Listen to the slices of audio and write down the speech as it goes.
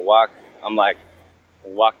I'm like,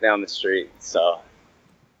 walk down the street. So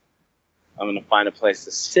I'm going to find a place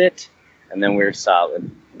to sit, and then we're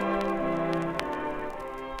solid.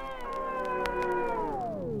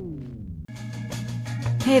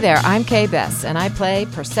 Hey there, I'm Kay Bess, and I play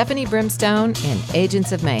Persephone Brimstone in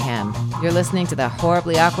Agents of Mayhem. You're listening to the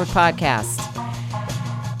Horribly Awkward Podcast.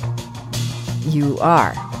 You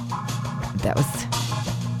are. That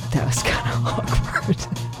was kind of awkward.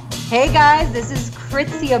 Hey guys, this is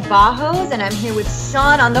Kritzia Bajos, and I'm here with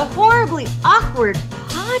Sean on the Horribly Awkward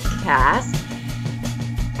Podcast.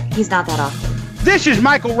 He's not that awkward. This is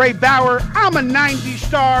Michael Ray Bauer. I'm a 90s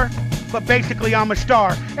star, but basically I'm a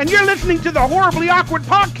star. And you're listening to the Horribly Awkward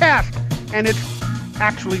Podcast, and it's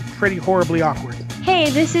actually pretty horribly awkward. Hey,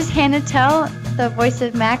 this is Hannah Tell, the voice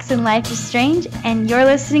of Max in Life is Strange, and you're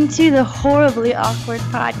listening to the Horribly Awkward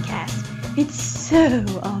Podcast. It's so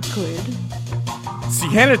awkward. See,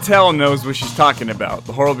 Hannah Tell knows what she's talking about,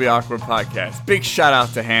 the Horribly Awkward Podcast. Big shout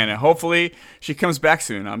out to Hannah. Hopefully she comes back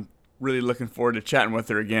soon. I'm really looking forward to chatting with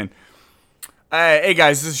her again. Hey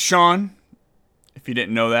guys, this is Sean. If you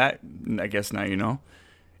didn't know that, I guess now you know.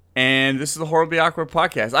 And this is the Horribly Awkward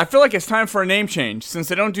Podcast. I feel like it's time for a name change.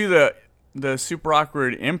 Since I don't do the super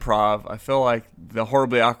awkward improv, I feel like the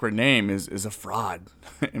Horribly Awkward name is a fraud.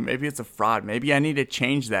 Maybe it's a fraud. Maybe I need to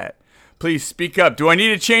change that. Please speak up. Do I need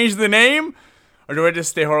to change the name? Or do I just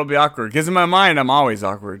stay horribly awkward? Because in my mind, I'm always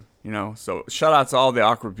awkward, you know. So shout out to all the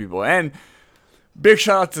awkward people. And big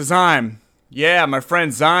shout out to Zyme. Yeah, my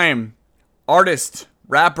friend Zyme, artist,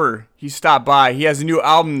 rapper. He stopped by. He has a new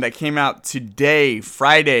album that came out today,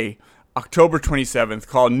 Friday, October 27th,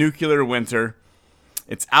 called Nuclear Winter.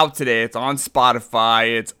 It's out today. It's on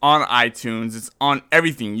Spotify. It's on iTunes. It's on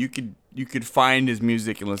everything. You could find his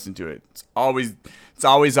music and listen to it. It's always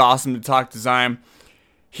awesome to talk to Zyme.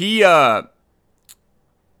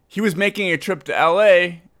 He was making a trip to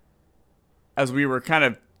LA as we were kind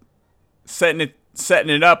of setting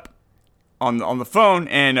it up on the phone,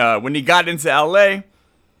 and when he got into LA,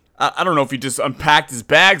 I don't know if he just unpacked his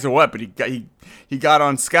bags or what, but he got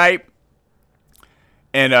on Skype,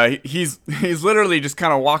 and he's literally just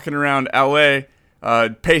kind of walking around LA,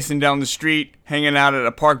 pacing down the street, hanging out at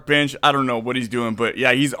a park bench. I don't know what he's doing, but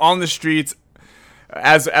yeah, he's on the streets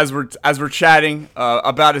as we're chatting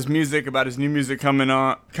about his music, about his new music coming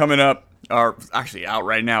up, or actually out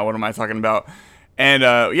right now. What am I talking about? And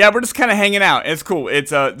yeah, we're just kind of hanging out. It's cool.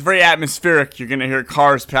 It's very atmospheric. You're gonna hear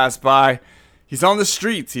cars pass by. He's on the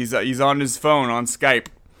streets. He's on his phone on Skype,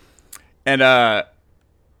 and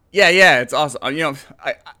yeah, it's awesome. You know,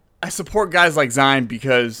 I support guys like Zyme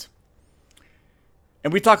because,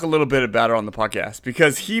 and we talk a little bit about it on the podcast,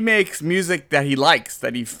 because he makes music that he likes,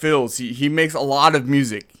 that he feels. He makes a lot of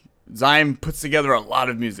music. Zyme puts together a lot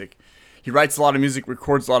of music. He writes a lot of music,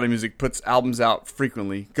 records a lot of music, puts albums out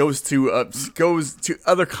frequently, goes to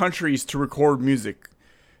other countries to record music.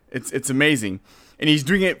 It's amazing. And he's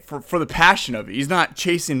doing it for the passion of it. He's not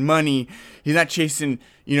chasing money. He's not chasing,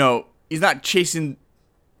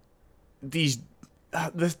 these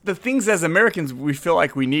the things as Americans we feel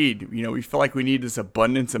like we need. You know, we feel like we need this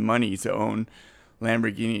abundance of money to own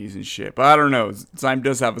Lamborghinis and shit. But I don't know. Zyme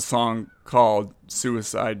does have a song called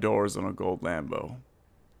Suicide Doors on a Gold Lambo.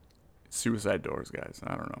 Suicide Doors, guys.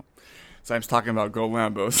 I don't know. Zyme's talking about gold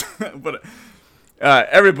Lambos. But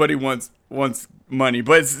everybody wants money.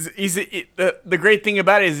 But the great thing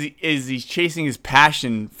about it is he's chasing his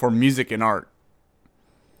passion for music and art.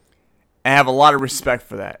 I have a lot of respect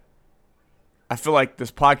for that. I feel like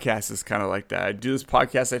this podcast is kind of like that. I do this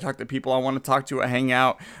podcast. I talk to people I want to talk to. I hang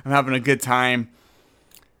out. I'm having a good time.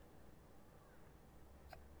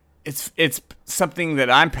 It's something that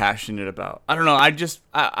I'm passionate about. I don't know. I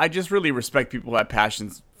just really respect people who have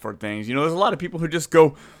passions for things. You know, there's a lot of people who just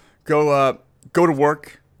go to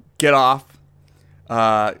work, get off,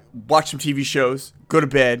 watch some TV shows, go to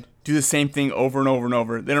bed, do the same thing over and over and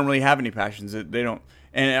over. They don't really have any passions. They don't.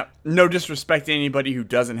 And no disrespect to anybody who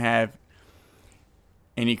doesn't have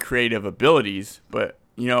any creative abilities, but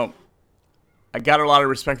you know, I got a lot of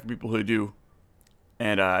respect for people who do.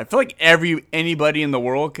 And I feel like anybody in the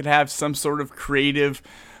world could have some sort of creative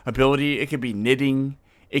ability. It could be knitting.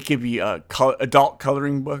 It could be adult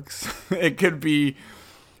coloring books. It could be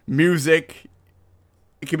music.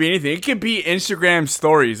 It could be anything. It could be Instagram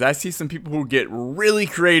stories. I see some people who get really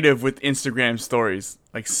creative with Instagram stories,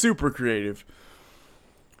 like super creative.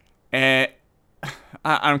 And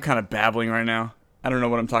I'm kind of babbling right now. I don't know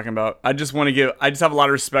what I'm talking about. I just have a lot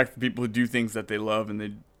of respect for people who do things that they love, and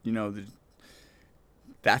they, you know,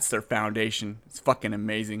 that's their foundation. It's fucking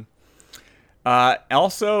amazing.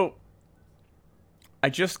 Also,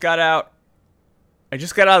 I just got out of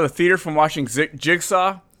the theater from watching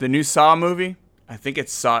Jigsaw, the new Saw movie. I think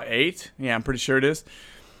it's Saw 8. Yeah, I'm pretty sure it is.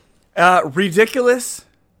 Ridiculous.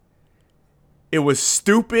 It was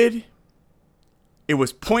stupid. It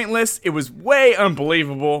was pointless. It was way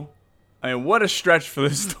unbelievable. I mean, what a stretch for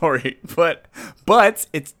this story. But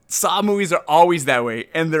it's Saw movies are always that way,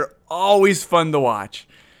 and they're always fun to watch.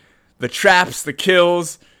 The traps, the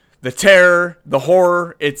kills, the terror, the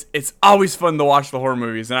horror. It's always fun to watch the horror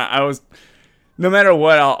movies. And I was, no matter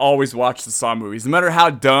what, I'll always watch the Saw movies. No matter how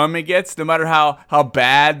dumb it gets, no matter how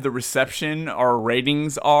bad the reception or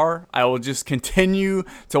ratings are, I will just continue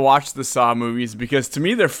to watch the Saw movies because to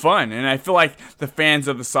me they're fun. And I feel like the fans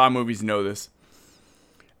of the Saw movies know this.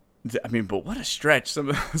 I mean, but what a stretch. Some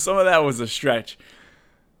of that was a stretch.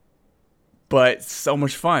 But so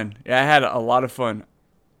much fun. Yeah, I had a lot of fun.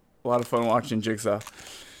 A lot of fun watching Jigsaw.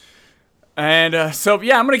 And so,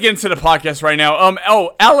 yeah, I'm going to get into the podcast right now.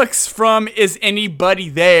 Alex from Is Anybody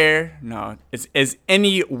There? No, it's Is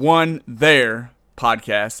Anyone There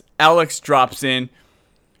podcast. Alex drops in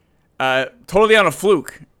totally on a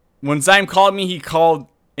fluke. When Zyme called me, he called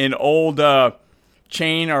an old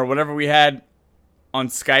chain or whatever we had on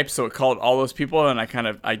Skype, so it called all those people, and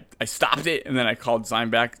I stopped it, and then I called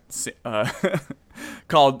Zyme back. I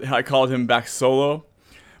called him back solo.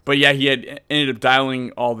 But yeah, he had ended up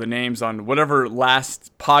dialing all the names on whatever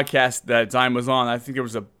last podcast that Zyme was on. I think there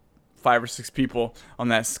was 5 or 6 people on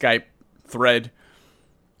that Skype thread.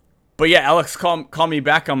 But yeah, Alex called me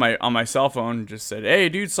back on my cell phone and just said, "Hey,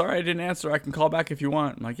 dude, sorry I didn't answer. I can call back if you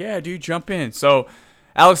want." I'm like, "Yeah, dude, jump in." So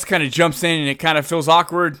Alex kind of jumps in, and it kind of feels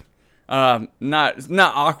awkward. Not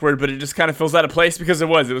awkward, but it just kind of feels out of place because it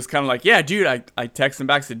was kind of like, "Yeah, dude." I texted him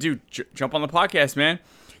back, said, "Dude, jump on the podcast, man."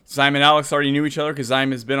 Zyme and Alex already knew each other because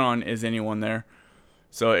Zyme has been on Is Anyone There.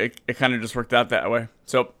 So it kind of just worked out that way.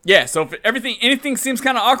 So, yeah. So if anything seems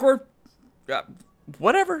kind of awkward,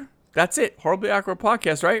 whatever. That's it. Horribly Awkward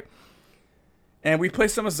Podcast, right? And we play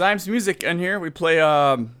some of Zyme's music in here. We play,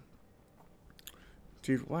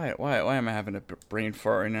 dude, why am I having a brain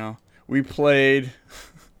fart right now? We played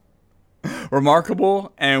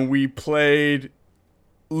Remarkable and we played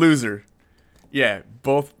Loser. Yeah,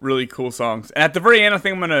 both really cool songs. And at the very end, I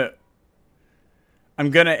think I'm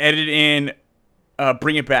gonna edit in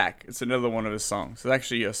Bring It Back. It's another one of his songs. It's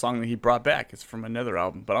actually a song that he brought back. It's from another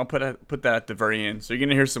album, but I'll put that at the very end. So you're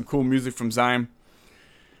gonna hear some cool music from Zyme.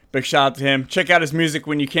 Big shout out to him. Check out his music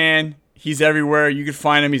when you can. He's everywhere. You can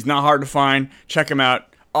find him. He's not hard to find. Check him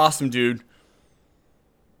out. Awesome dude.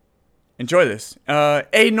 Enjoy this.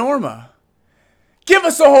 Hey Norma, give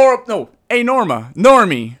us a horror. No. Hey,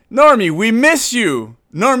 Normie, we miss you.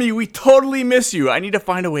 Normie, we totally miss you. I need to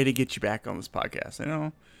find a way to get you back on this podcast. I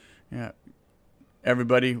know. Yeah.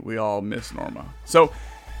 Everybody, we all miss Norma. So,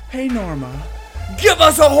 hey, Norma, give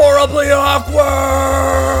us a horribly awkward.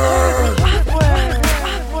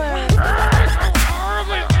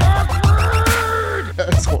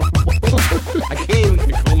 That's horrible. I can't even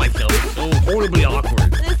control myself. It's so horribly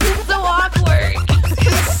awkward. This is so awkward.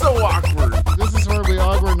 It's so awkward. This is horribly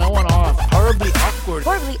awkward. No one off. Horribly awkward.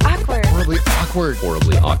 Horribly awkward. Horribly awkward.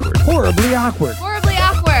 Horribly awkward. Horribly awkward. Horribly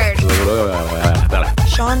awkward.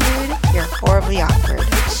 Sean, dude, you're horribly awkward.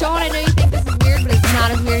 Sean, I know you think this is weird, but it's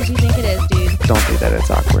not as weird as you think it is, dude. Don't do that. It's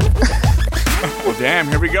awkward. Well, damn.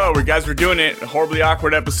 Here we go. We're doing it. A horribly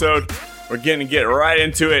awkward episode. We're going to get right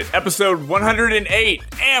into it. Episode 108.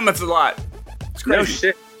 Damn, that's a lot. It's crazy. No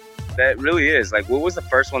shit. That really is. Like, what was the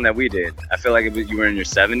first one that we did? I feel like you were in your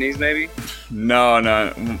 70s, maybe? No.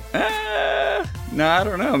 I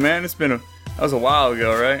don't know, man. That was a while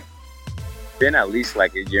ago, right? Been at least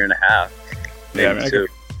like a year and a half. Yeah, maybe two.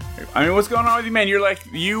 I mean, what's going on with you, man?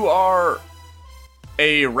 You are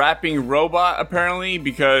a rapping robot, apparently,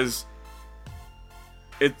 because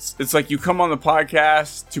it's like you come on the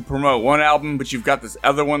podcast to promote one album, but you've got this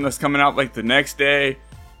other one that's coming out like the next day.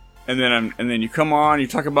 And then you come on, you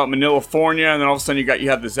talk about Manilafornia, and then all of a sudden you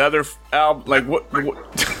have this other album. Like what?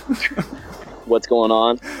 What's going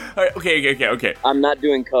on? Okay. I'm not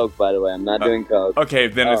doing coke, by the way. I'm not doing coke. Okay,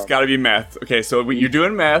 then it's got to be meth. Okay, so you're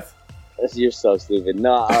doing meth. You're so stupid.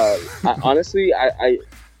 No, honestly, I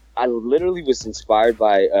literally was inspired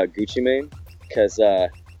by Gucci Mane because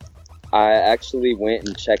I actually went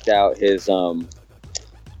and checked out his I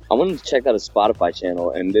wanted to check out his Spotify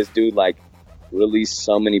channel, and this dude released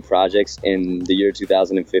so many projects in the year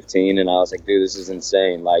 2015, and I was like, dude, this is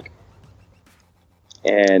insane.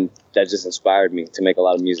 And that just inspired me to make a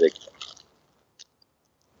lot of music.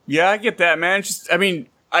 Yeah, I get that, man.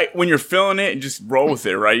 When you're feeling it, just roll with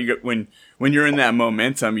it, right? When you're in that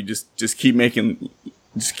momentum, you just keep making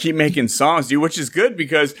songs, dude, which is good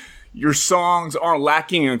because your songs aren't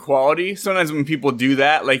lacking in quality. Sometimes when people do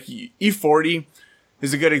that, like E40,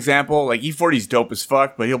 is a good example. Like E40's dope as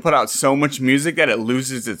fuck, but he'll put out so much music that it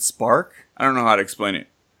loses its spark. I don't know how to explain it.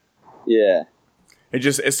 Yeah.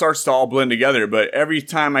 It starts to all blend together. But every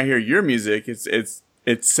time I hear your music,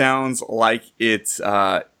 it sounds like it's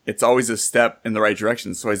always a step in the right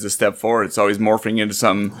direction. It's always a step forward. It's always morphing into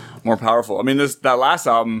something more powerful. I mean, that last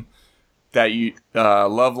album that you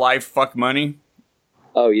Love Life, Fuck Money.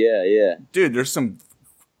 Oh yeah. Dude, there's some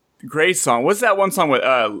great song. What's that one song with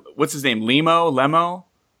what's his name? Lemo?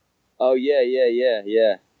 Oh yeah. Dude,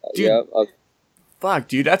 yeah. Fuck,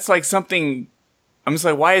 dude, that's like something. I'm just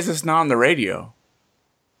like, why is this not on the radio?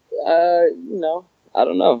 I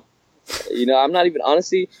don't know. I'm not even,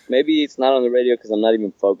 honestly, maybe it's not on the radio because I'm not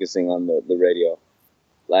even focusing on the radio.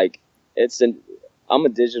 Like, I'm a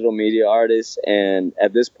digital media artist, and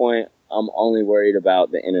at this point, I'm only worried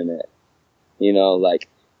about the internet. Like,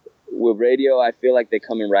 with radio, I feel like they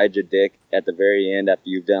come and ride your dick at the very end after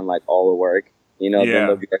you've done, like, all the work. Then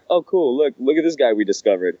they'll be like, oh, cool, look at this guy we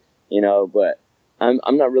discovered, but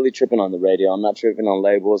I'm not really tripping on the radio. I'm not tripping on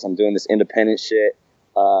labels. I'm doing this independent shit.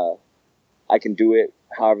 I can do it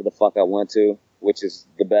however the fuck I want to, which is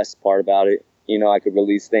the best part about it. I could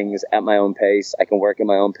release things at my own pace. I can work at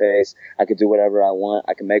my own pace. I could do whatever I want.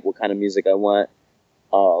 I can make what kind of music I want.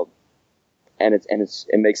 And it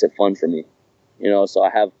makes it fun for me. So I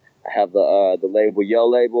have the label Yo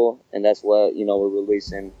Label, and that's what, we're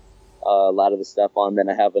releasing a lot of the stuff on. Then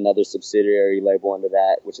I have another subsidiary label under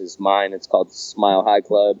that, which is mine. It's called Smile High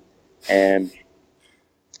Club. And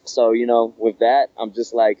so, with that, I'm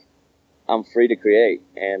just like, I'm free to create.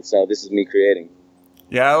 And so this is me creating.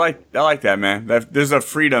 Yeah, I like that, man. There's a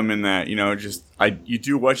freedom in that, you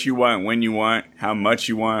do what you want, when you want, how much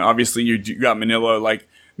you want. Obviously, you got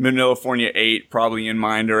Manilafornia 8 probably in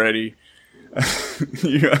mind already.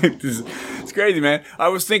 It's crazy, man. I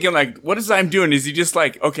was thinking, like, what is I'm doing? Is he just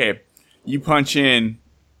like, okay, you punch in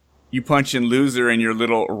loser in your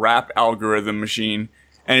little rap algorithm machine,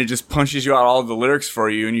 and it just punches you out all the lyrics for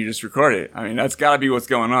you, and you just record it. I mean, that's got to be what's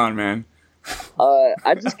going on, man.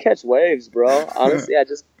 I just catch waves, bro. Honestly, I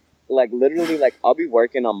just, literally, I'll be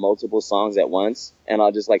working on multiple songs at once, and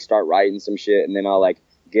I'll just, start writing some shit, and then I'll,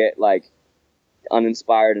 get,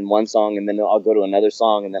 uninspired in one song, and then I'll go to another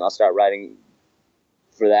song, and then I'll start writing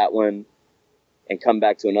for that one, and come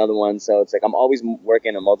back to another one. So it's I'm always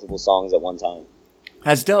working on multiple songs at one time.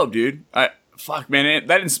 That's dope, dude. Fuck, man,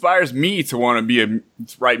 that inspires me to want to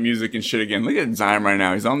write music and shit again. Look at Zion right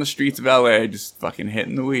now. He's on the streets of LA, just fucking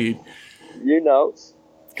hitting the weed. Come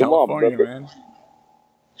California, on, bro. man.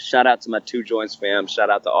 Shout out to my 2 Joints fam. Shout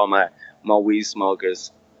out to all my weed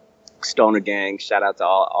smokers, Stoner Gang. Shout out to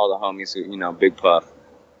all the homies who, Big Puff,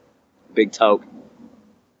 Big Toke,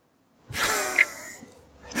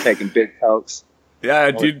 taking big tokes.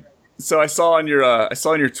 Yeah, dude. So I saw on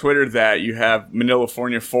your Twitter that you have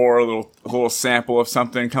Manilafornia 4, a little sample of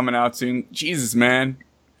something coming out soon. Jesus, man,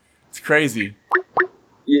 it's crazy.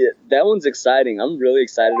 Yeah, that one's exciting. I'm really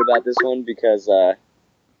excited about this one because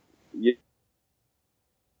what'd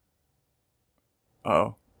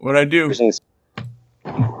I do?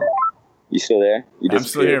 You still there? I'm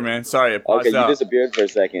still here, man. Sorry, I paused okay, out. You disappeared for a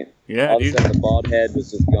second. Yeah, all dude. Of a sudden, the bald head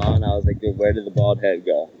was just gone. I was like, dude, where did the bald head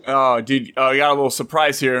go? Oh, dude, I got a little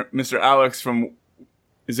surprise here. Mr. Alex from...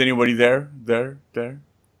 Is anybody there? There?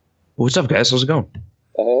 What's up, guys? How's it going?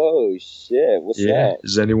 Oh, shit. What's that?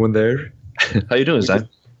 Is anyone there? How you doing, Zach?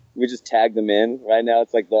 We just tagged them in. Right now,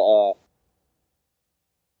 it's like the... Oh,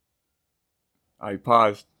 he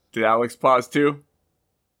paused. Did Alex pause too?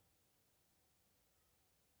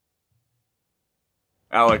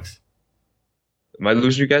 Alex. Am I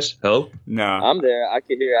losing you guys? Hello? No. I'm there. I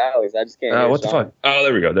can hear Alex. I just can't hear what Sean. the fuck? Oh,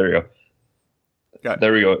 there we go. There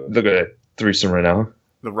we go. Look at that threesome right now.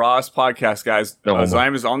 The rawest podcast, guys.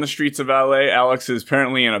 Zyme is on the streets of LA. Alex is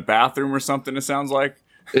apparently in a bathroom or something, it sounds like.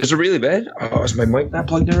 Is it really bad? Oh, is my mic not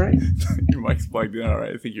plugged in right? Your mic's plugged in all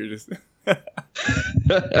right. I think you're just... I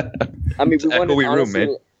mean, we wanted, echoey room, honestly,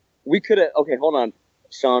 man. We could have... Okay, hold on.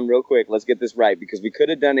 Sean, real quick, let's get this right, because we could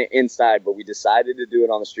have done it inside, but we decided to do it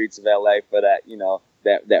on the streets of LA for that,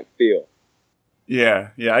 that feel. Yeah.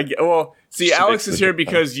 Well, see, Alex is here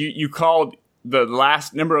because you called the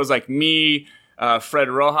last number. It was like me, Fred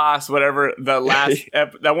Rojas, whatever. The last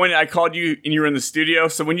that one I called you and you were in the studio.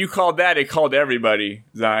 So when you called that, it called everybody,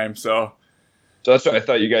 Zyme. So that's why I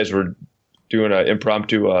thought you guys were doing an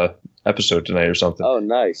impromptu episode tonight or something. Oh,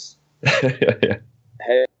 nice. Yeah.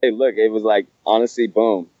 Hey, look, it was like, honestly,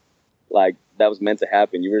 boom. Like, that was meant to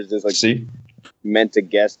happen. You were just like, meant to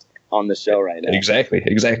guest on the show right now. Exactly.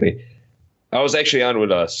 I was actually on with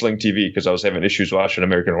Sling TV because I was having issues watching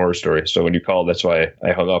American Horror Story. So when you called, that's why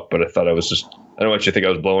I hung up. But I thought I don't want you to think I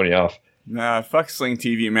was blowing you off. Nah, fuck Sling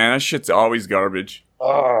TV, man. That shit's always garbage.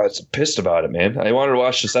 Oh, I'm pissed about it, man. I wanted to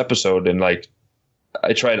watch this episode, and like,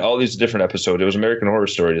 I tried all these different episodes. It was American Horror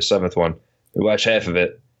Story, the 7th one. We watched half of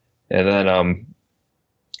it, and then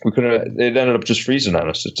we couldn't. It ended up just freezing on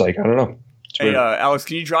us. It's like, I don't know. Hey, Alex,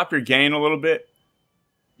 can you drop your gain a little bit?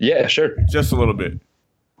 Yeah, sure. Just a little bit.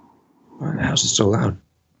 Why the house is so loud?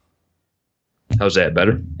 How's that,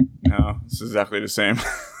 better? No, it's exactly the same.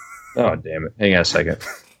 Oh, damn it. Hang on a second.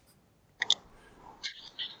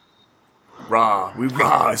 We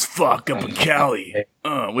raw as fuck up in Cali.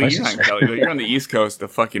 Wait, you're not in Cali, though. You're on the East Coast, the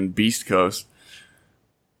fucking Beast Coast.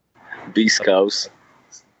 Beast Coast.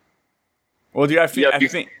 Well, dude, I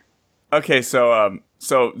think. Okay, so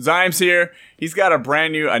Zyme's here. He's got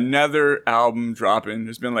another album dropping.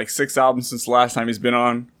 There's been like 6 albums since the last time he's been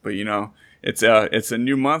on, but you know, it's a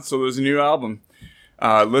new month, so there's a new album.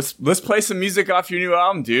 Let's play some music off your new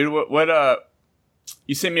album, dude. What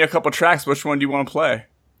you sent me a couple tracks. Which one do you want to play?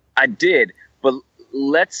 I did, but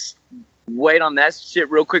let's wait on that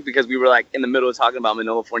shit real quick because we were like in the middle of talking about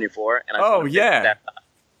Manila 44, and I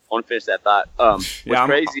want to finish that thought. What's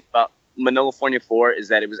crazy about Manila 44 is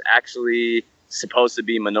that it was actually supposed to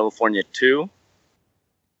be Manila 2,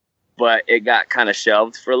 but it got kind of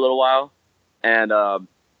shelved for a little while, and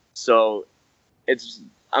so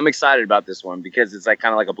I'm excited about this one because it's like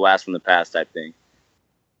kind of like a blast from the past type thing.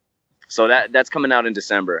 So that's coming out in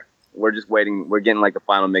December. We're just waiting. We're getting like the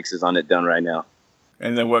final mixes on it done right now.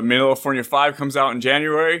 And then what? Manila 5 comes out in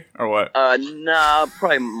January or what? Nah,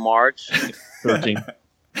 probably March. 13.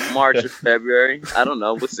 March or February. I don't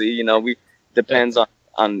know. We'll see. You know, depends on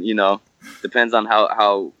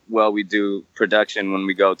how well we do production when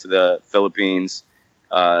we go to the Philippines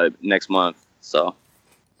next month. So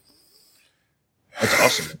that's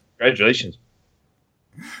awesome. Congratulations.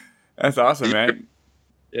 That's awesome, man.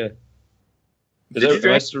 Yeah. Go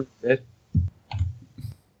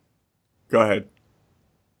ahead.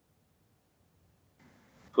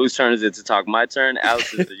 Whose turn is it to talk? My turn?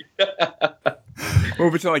 Alex's? We'll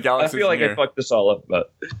pretend like Alex. I feel like I fucked this all up,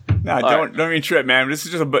 but nah, don't even trip, man. This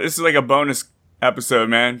is like a bonus episode,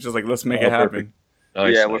 man. Just like let's make it happen.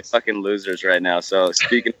 Nice, yeah, we're fucking losers right now. So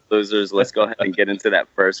speaking of losers, let's go ahead and get into that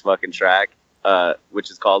first fucking track,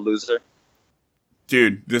 which is called "Loser."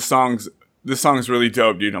 Dude, this song's really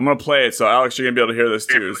dope, dude. I'm gonna play it, so Alex, you're gonna be able to hear this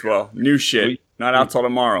too as well. New shit, not out till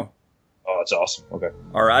tomorrow. Oh, that's awesome. Okay.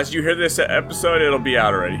 Or as you hear this episode, it'll be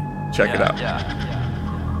out already. Check it out.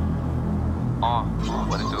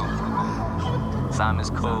 What it do? Simon's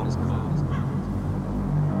cool.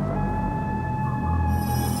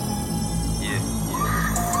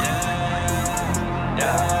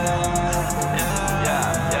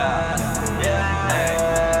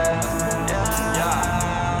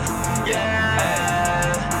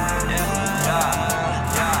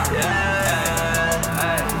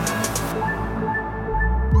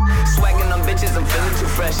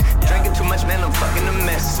 Drinking too much, man, I'm fucking a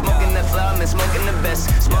mess. Smoking that flower, man, smoking the best.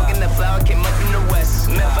 Smoking that flower, came up in the west.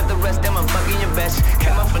 Meant for the rest, damn, I'm fucking your best.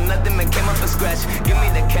 Came up for nothing, man, came up for scratch. Give me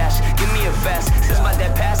the cash, give me a fast. Since my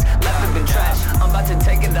dad passed, life has been trash. I'm about to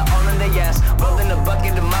take it all in the ass. Rolling a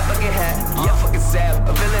bucket in my bucket hat. Yeah, fucking sad,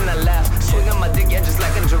 a villain, I laugh. Swinging my dick, yeah, just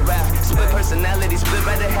like a giraffe. Split personality, split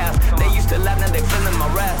right in half. They used to laugh, now they feeling my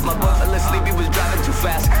wrath. My boy fell asleep, he was driving too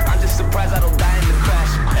fast. I'm just surprised I don't die in the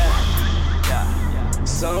crash.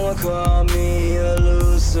 Someone call me a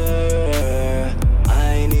loser.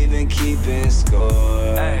 I ain't even keeping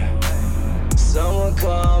score. Someone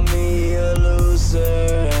call me a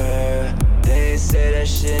loser. They say that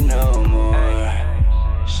shit no more.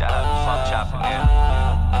 Shout out to Funk Chopper, man.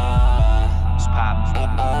 It's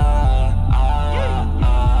poppin'.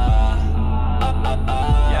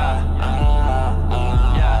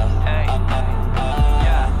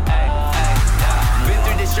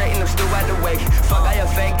 Straight and I'm still wide awake. Fuck all your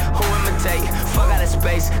fake, who imitate? Fuck out of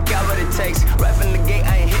space, got what it takes. Right from the gate,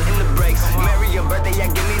 I ain't hitting the brakes. Marry your birthday, yeah,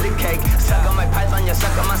 give me the cake. Suck on my python, yeah,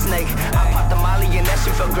 suck on my snake. I popped the molly and that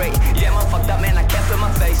shit felt great. Yeah, I'm fucked up, man, I can't feel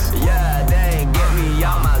my face. Yeah, they ain't get me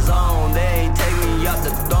out my zone. They ain't take me out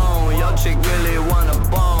the throne. Your chick really want a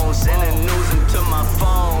bone. Sending news into my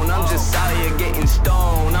phone. I'm just out here getting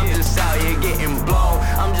stoned. I'm just out here getting blown.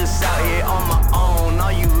 I'm just out here on my own.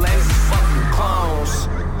 All you lames is fucking clones.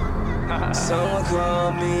 Someone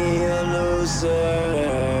call me a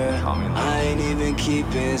loser. I ain't even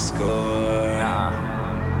keeping score.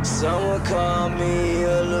 Someone call me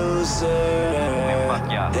a loser.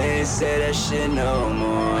 They say that shit no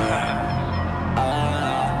more.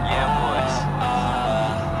 Yeah, boys.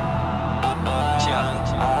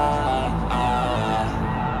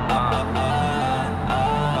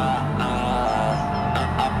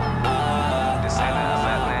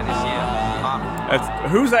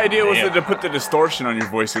 Whose idea was it to put the distortion on your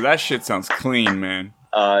voice? So that shit sounds clean, man.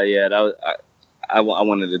 Yeah, that was I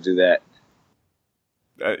wanted to do that.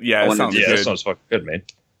 Yeah, that sounds good. That sounds fucking good, man.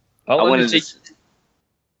 I wanted to.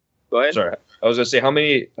 Go ahead. Sorry, I was gonna say how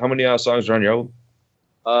many songs are on your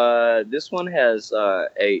album? This one has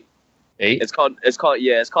 8. 8. It's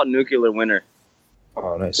called Nuclear Winter.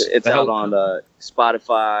 Oh, nice. It's out on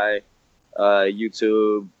Spotify,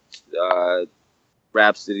 YouTube,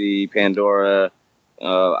 Rhapsody, Pandora,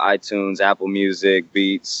 iTunes, Apple Music,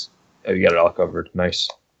 Beats. Oh, you got it all covered. Nice.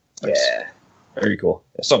 Yeah. Very cool.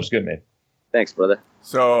 That sounds good, man. Thanks, brother.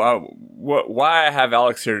 So, why I have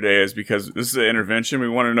Alex here today is because this is an intervention. We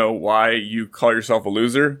want to know why you call yourself a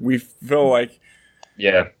loser. We feel like,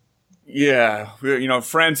 yeah,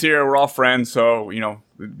 friends here. We're all friends, so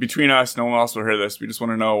between us, no one else will hear this. We just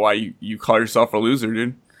want to know why you call yourself a loser,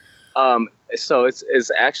 dude. So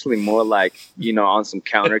it's actually more like, on some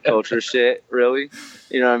counterculture shit, really.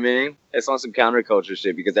 You know what I mean? It's on some counterculture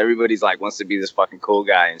shit because everybody's like wants to be this fucking cool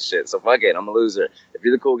guy and shit. So fuck it, I'm a loser. If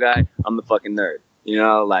you're the cool guy, I'm the fucking nerd.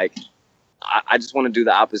 Like I just want to do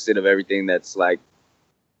the opposite of everything that's like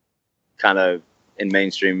kind of in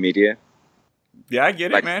mainstream media. Yeah, I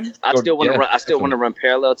get it, man. I still want to run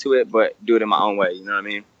parallel to it, but do it in my own way. You know what I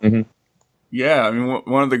mean? Mm-hmm. Yeah, I mean,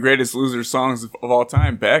 one of the greatest loser songs of all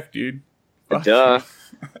time, Beck, dude. Duh.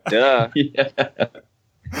 Yeah. You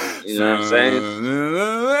know what I'm saying?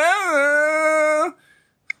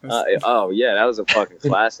 Oh yeah, that was a fucking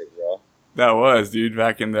classic, bro. That was, dude,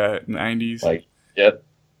 back in the 90s. Like, yep.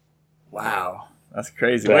 Wow, that's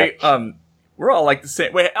crazy. Wait, we're all like the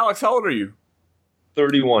same. Wait, Alex, how old are you?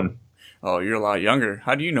 31. Oh, you're a lot younger.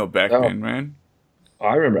 How do you know Beck, man?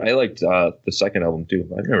 I remember. I liked the second album too.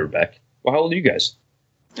 I remember Beck. Well, how old are you guys?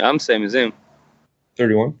 I'm same as him.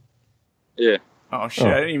 31. Yeah. Oh shit!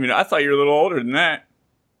 I thought you were a little older than that.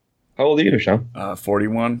 How old are you, Sean?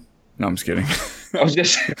 41. No, I'm just kidding. I was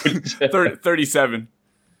just 37.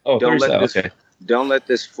 Oh, okay. Don't let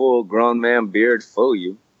this full grown man beard fool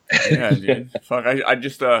you. Yeah, dude. Fuck, I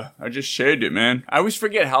just shaved it, man. I always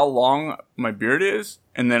forget how long my beard is,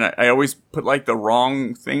 and then I always put like the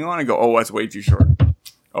wrong thing on and go, oh, that's way too short.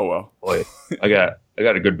 Oh well. Boy, I got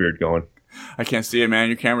a good beard going. I can't see it, man.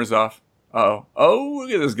 Your camera's off. Oh, look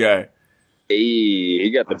at this guy. Hey, he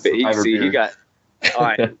got the he got. All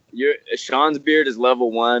right, Sean's beard is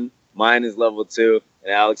level 1, mine is level 2,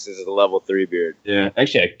 and Alex's is a level 3 beard. Yeah,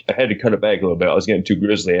 actually, I had to cut it back a little bit. I was getting too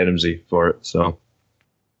Grizzly Adamsy for it, so.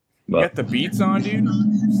 You got the beats on, dude?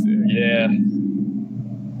 Yeah.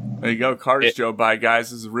 There you go. Carter's Joe. Bye,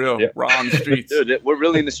 guys. This is real. Yep. Raw on the streets. Dude, we're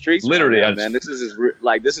really in the streets. Literally, right now, man. This is real.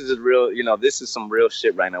 This is some real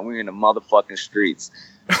shit right now. We're in the motherfucking streets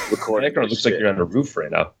recording. It looks like you're on a roof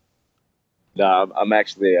right now. No, I'm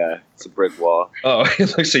actually it's a brick wall. Oh, it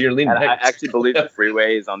looks like you're leaning back. I actually believe the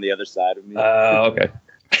freeway is on the other side of me. Okay.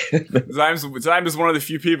 Zyme is one of the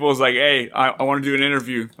few people who's like, hey, I want to do an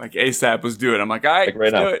interview. Like, ASAP, let's do it. I'm like, all right,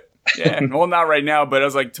 let's do it. Yeah, well, not right now, but I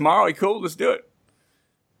was like, tomorrow, cool, let's do it.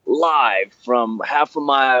 Live from half a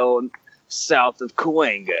mile south of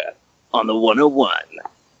Cahuenga on the 101,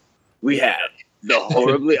 we have the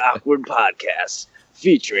Horribly Awkward Podcast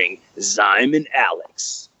featuring Zyme and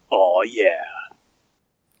Alex. Oh, yeah.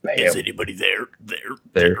 Bam. Is anybody there?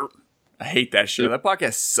 There. I hate that shit. That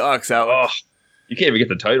podcast sucks, Alex. Oh, you can't even get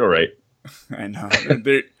the title right. I know.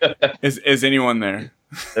 Is anyone there?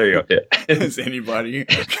 There you go. Yeah. Is anybody?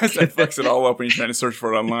 Because that fucks it all up when you're trying to search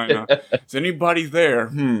for it online. Huh? Is anybody there?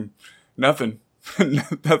 Nothing.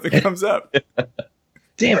 Nothing comes up.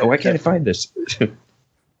 Damn it! Why can't I find this?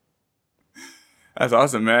 That's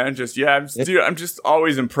awesome, man. I'm just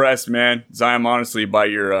always impressed, man. Zyme, honestly, by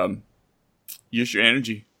your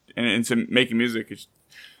energy and into making music.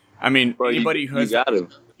 Anybody who has,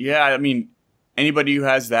 anybody who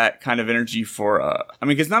has that kind of energy for,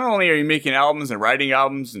 because not only are you making albums and writing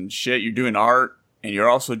albums and shit, you're doing art and you're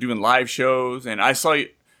also doing live shows. And I saw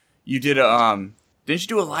you did didn't you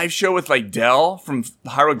do a live show with like Dell from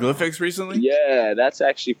Hieroglyphics recently? Yeah, that's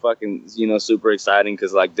actually fucking, super exciting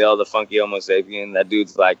because like Dell, the Funky Homo Sapien, that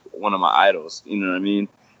dude's like one of my idols, you know what I mean?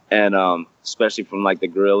 And especially from like the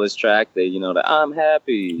Gorillaz track, the I'm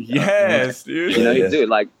happy. Yes, dude. Dude,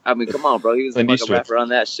 like, come on, bro. He was like a rapper on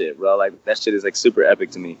that shit, bro. Like that shit is like super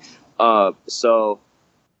epic to me. So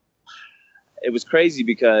it was crazy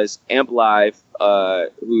because Amp Live,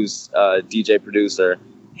 who's a DJ producer,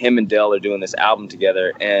 him and Dell are doing this album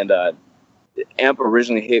together, and Amp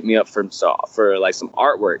originally hit me up for like some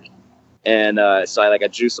artwork, and so I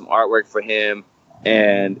drew some artwork for him,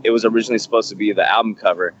 and it was originally supposed to be the album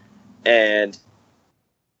cover, and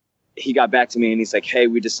he got back to me and he's like, hey,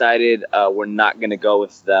 we decided we're not going to go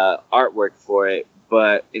with the artwork for it,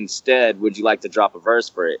 but instead, would you like to drop a verse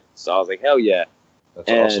for it? So I was like, hell yeah. That's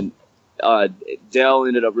awesome. Dell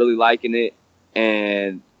ended up really liking it.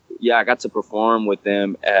 And yeah, I got to perform with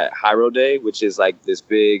them at Hyro Day, which is like this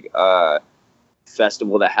big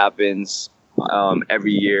festival that happens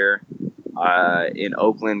every year in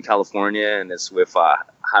Oakland, California. And it's with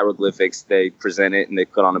Hieroglyphics. They present it and they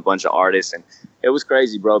put on a bunch of artists. And it was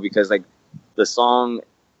crazy, bro, because like the song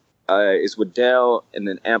is with Dell and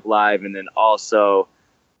then Amp Live and then also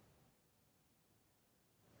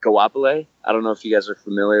Goapele. I don't know if you guys are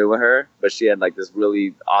familiar with her, but she had like this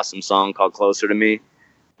really awesome song called Closer to Me.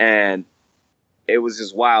 And it was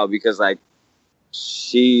just wild because like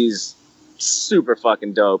she's super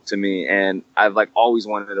fucking dope to me. And I've like always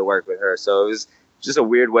wanted to work with her. So it was just a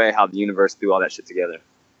weird way how the universe threw all that shit together.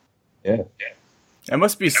 Yeah. That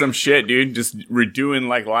must be some shit, dude. Just redoing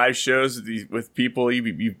like live shows with people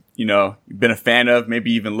you've been a fan of,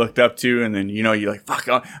 maybe even looked up to, and then you're like, fuck.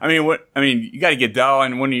 You got to get Dell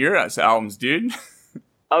on one of your albums, dude.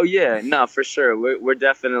 Oh yeah, no, for sure. We're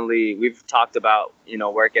definitely, we've talked about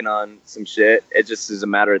working on some shit. It just is a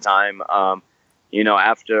matter of time.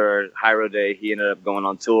 After Hyro Day, he ended up going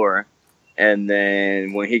on tour, and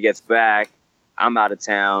then when he gets back, I'm out of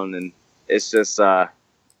town, and it's just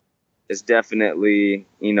it's definitely,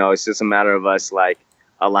 it's just a matter of us like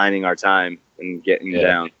aligning our time and getting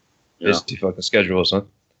down. Busy fucking schedules, huh?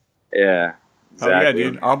 Yeah. Exactly. Oh yeah,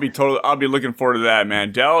 dude. I'll be looking forward to that,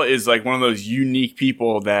 man. Dell is like one of those unique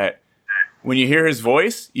people that when you hear his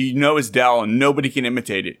voice, it's Dell and nobody can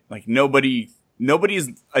imitate it. Like nobody's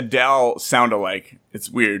a Dell sound alike. It's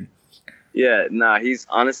weird. Yeah, nah, he's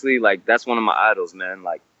honestly like, that's one of my idols, man.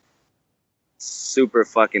 Like super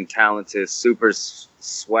fucking talented, super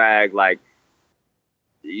swag, like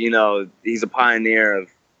he's a pioneer of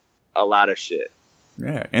a lot of shit.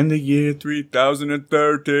 Yeah, in the year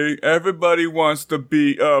 3030, everybody wants to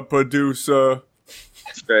be a producer.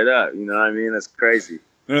 Straight up, you know what I mean? That's crazy.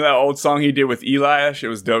 Remember that old song he did with Eli? That shit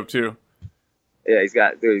was dope too. Yeah, he's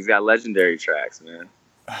got legendary tracks, man.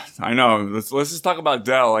 I know. Let's just talk about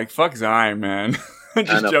Dell. Like, fuck Zyme, man.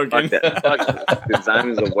 Just joking. Fuck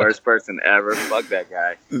Zyme is the worst person ever. Fuck that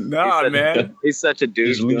guy. Nah, man. He's such a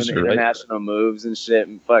dude doing international moves and shit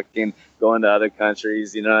and fucking going to other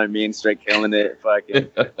countries, you know what I mean? Straight killing it, fucking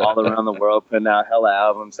all around the world, putting out hella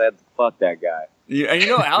albums. Fuck that guy. Yeah, and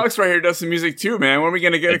Alex right here does some music too, man. When are we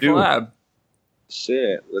going to get a collab?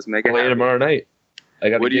 Shit, let's make it happen. Tomorrow night. I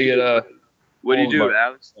got to dig it. What do you do,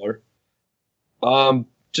 Alex?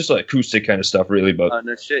 Just like acoustic kind of stuff, really, but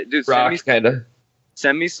no shit, dude. Rock kind of.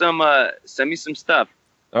 Send me some stuff.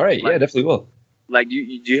 All right, yeah, definitely will. Like, do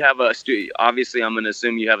you have a studio? Obviously, I'm gonna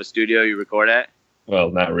assume you have a studio you record at.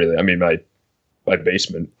 Well, not really. I mean, my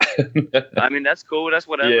basement. I mean, that's cool. That's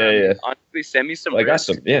whatever. Yeah. Honestly, send me some. I got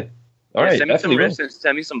some. Yeah. All right, send me some riffs and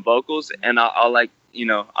send me some vocals, and I'll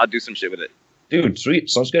I'll do some shit with it. Dude, sweet.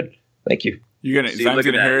 Sounds good. Thank you. Zyme's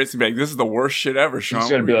gonna hear it and be like, "This is the worst shit ever, Sean."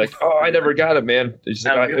 He's gonna be like, "Oh, I never got it, man." He's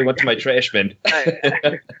like, "I went to my trash bin." Hey,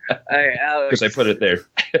 Alex. Because I put it there.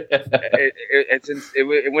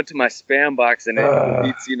 It went to my spam box and it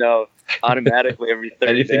deletes, automatically every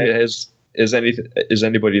 30 anything days. that is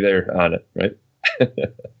anybody there on it, right?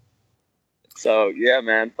 So yeah,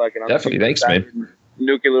 man, fucking. Definitely, thanks, man.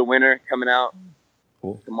 Nuclear Winter coming out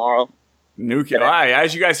tomorrow. Nuclear.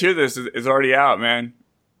 As you guys hear this, it's already out, man.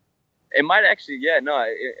 It might actually,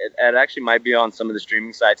 it actually might be on some of the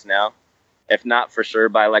streaming sites now. If not, for sure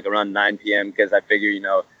by like around 9 p.m. because I figure,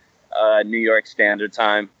 New York Standard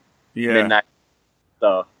Time, midnight.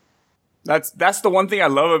 So that's the one thing I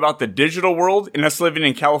love about the digital world and us living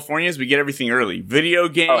in California is we get everything early. Video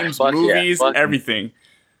games, movies, everything.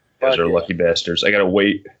 You guys are lucky bastards. I gotta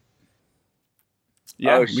wait.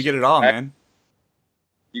 Yeah, we get it all, man.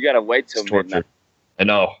 You gotta wait till midnight. I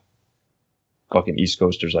know. Fucking East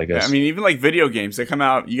Coasters, I guess. Yeah, I mean, even like video games, they come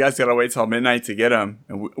out. You guys gotta wait till midnight to get them,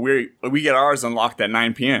 and we get ours unlocked at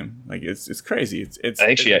 9 p.m. Like it's crazy.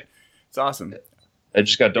 It's awesome. I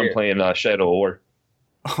just got done playing Shadow of War.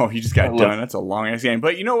 Oh, you just got done. That's a long ass game.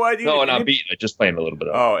 But you know what? Dude? No, not beating it. Just playing a little bit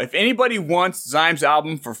of it. Oh, if anybody wants Zyme's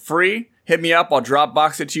album for free, hit me up. I'll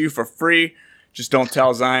Dropbox it to you for free. Just don't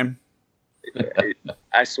tell Zyme.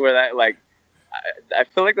 I swear that I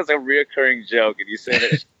feel like that's a reoccurring joke, and you say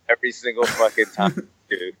that every single fucking time,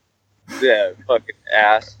 dude. Yeah, fucking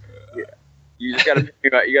ass. Yeah. You just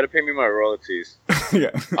gotta pay me my royalties.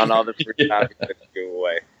 Yeah. On all the free copies that you give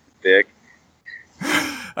away, dick.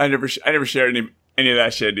 I never shared any of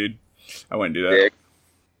that shit, dude. I wouldn't do that. Dick.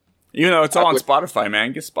 Even though it's all on Spotify,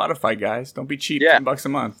 man. Get Spotify, guys. Don't be cheap. $10 a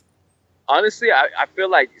month. honestly, I feel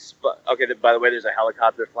like, okay, by the way, there's a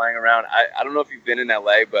helicopter flying around. I don't know if you've been in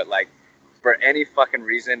LA, but like, for any fucking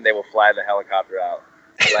reason, they will fly the helicopter out.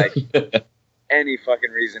 Like, any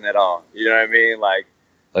fucking reason at all. You know what I mean? Like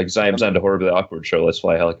Zyme's on the Horribly Awkward show. Let's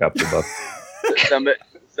fly a helicopter above.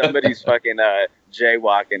 Somebody's fucking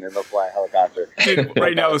jaywalking and they'll fly a helicopter. Dude,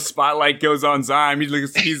 right now the spotlight goes on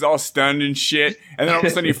Zyme. He's all stunned and shit. And then all of a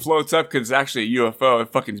sudden he floats up because it's actually a UFO. It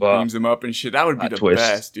fucking beams him up and shit. That would be the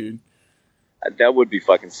best, dude. That would be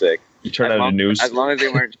fucking sick. You turn on the news. As long as they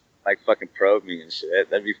weren't like fucking probe me and shit.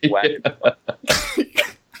 That'd be whack.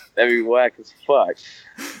 That'd be whack as fuck.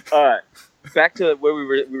 Alright. Back to what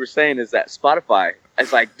we were saying is that Spotify.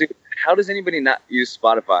 It's like, dude, how does anybody not use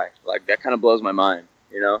Spotify? Like, that kind of blows my mind,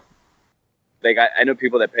 you know? Like, I know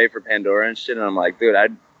people that pay for Pandora and shit, and I'm like, dude,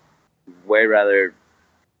 I'd rather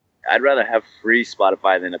have free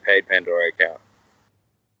Spotify than a paid Pandora account.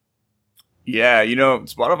 Yeah, you know,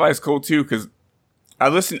 Spotify is cool too, because I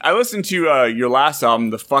listened to your last album,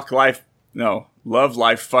 the Love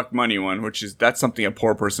Life Fuck Money one, that's something a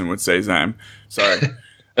poor person would say, Zyme. Sorry.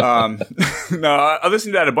 No, I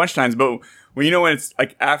listened to that a bunch of times, but when it's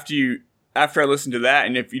like after I listen to that,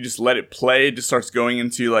 and if you just let it play, it just starts going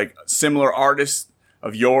into like similar artists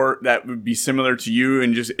that would be similar to you,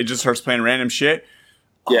 and it just starts playing random shit.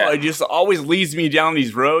 Yeah. Oh, it just always leads me down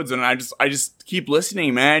these roads, and I just keep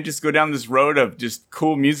listening, man. I just go down this road of just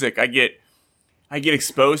cool music. I get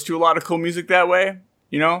exposed to a lot of cool music that way,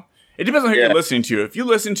 you know? It depends on who you're listening to. If you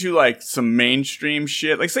listen to like some mainstream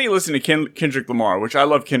shit, like say you listen to Kendrick Lamar, which I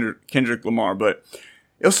love Kendrick Lamar, but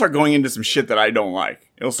it'll start going into some shit that I don't like.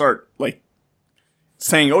 It'll start like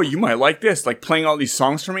saying, "Oh, you might like this," like playing all these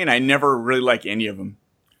songs for me, and I never really like any of them.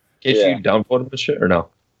 Did you downvote him and shit, or no?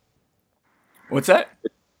 What's that?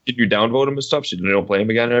 Did you downvote him and stuff so you don't play him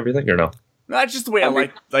again and everything, or no? That's just the way I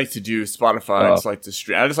like to do Spotify. I just like to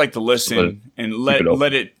stream. I just like to listen and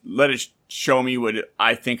let it show me what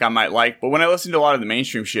I think I might like. But when I listen to a lot of the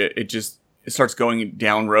mainstream shit, it starts going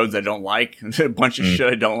down roads I don't like. A bunch of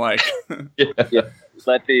shit I don't like. Yeah.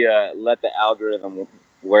 Let the algorithm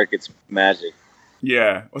work its magic.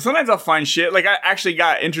 Yeah. Well, sometimes I'll find shit. Like I actually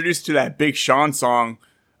got introduced to that Big Sean song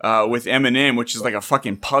with Eminem, which is like a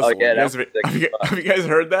fucking puzzle. Oh, yeah, have you guys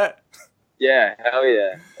heard that? Yeah, hell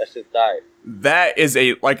yeah. That shit's tight. That is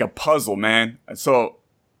like a puzzle, man. So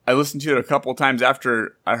I listened to it a couple of times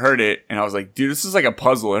after I heard it, and I was like, dude, this is like a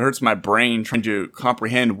puzzle. It hurts my brain trying to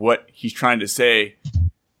comprehend what he's trying to say.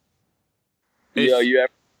 Yo, you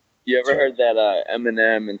ever heard that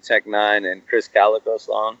Eminem and Tech Nine and Chris Calico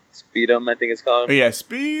song? Speed 'em, I think it's called. Oh, yeah,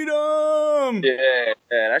 Speed 'em! Yeah,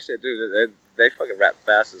 that shit, dude, they fucking rap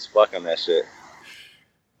fast as fuck on that shit.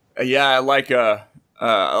 Yeah, I like all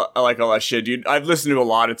that shit, dude. I've listened to a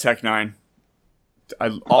lot of Tech Nine.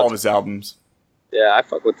 All of his albums. Yeah, I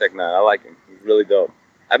fuck with Tech Nine. I like him. He's really dope.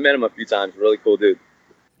 I've met him a few times. Really cool dude.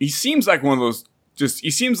 He seems like one of those. He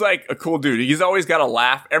seems like a cool dude. He's always got a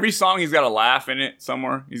laugh. Every song, he's got a laugh in it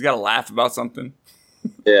somewhere. He's got a laugh about something.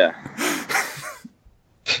 Yeah.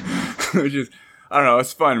 I don't know.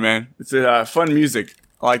 It's fun, man. It's fun music.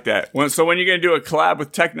 I like that. So when are you gonna do a collab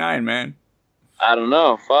with Tech Nine, man? I don't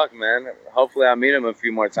know. Fuck, man. Hopefully I'll meet him a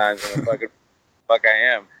few more times than the fuck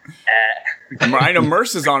I am. I know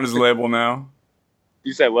Merce is on his label now.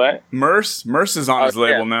 You said what? Merce is on his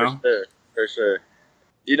label now. For sure.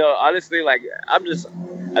 You know, honestly, like, I'm just,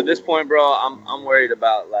 at this point, bro, I'm worried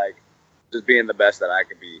about, like, just being the best that I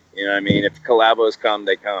could be. You know what I mean? If collabos come,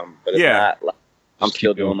 they come. But if not, like, I'm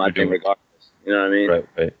still doing my thing regardless. You know what I mean?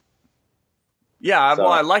 Right. Yeah,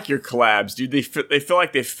 well, I like your collabs, dude. They feel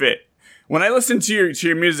like they fit. When I listen to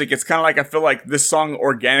your music, it's kind of like I feel like this song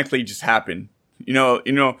organically just happened. You know,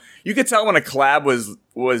 you could tell when a collab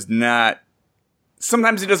was not.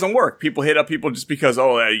 Sometimes it doesn't work. People hit up people just because,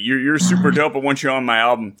 you're super dope. I want you on my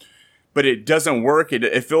album, but it doesn't work.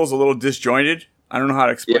 It feels a little disjointed. I don't know how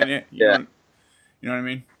to explain it. You know what I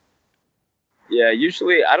mean? Yeah.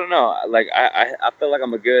 Usually, I don't know. Like I feel like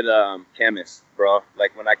I'm a good chemist, bro.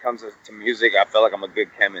 Like when it comes to music, I feel like I'm a good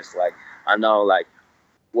chemist. Like I know like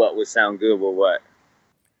what would sound good with what.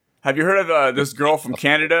 Have you heard of this girl from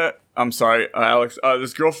Canada? I'm sorry, Alex.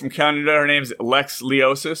 This girl from Canada, her name's Lex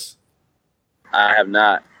Leosis. I have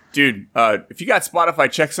not. Dude, if you got Spotify,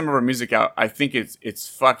 check some of her music out. I think it's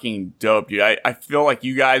fucking dope, dude. I feel like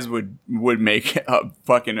you guys would make a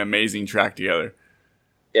fucking amazing track together.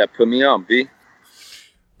 Yeah, put me on, B.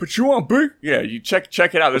 Put you on, B? Yeah, you check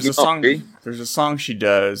it out. There's a song she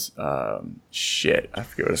does. Shit, I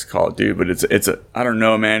forget what it's called, dude. But it's I don't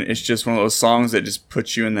know, man. It's just one of those songs that just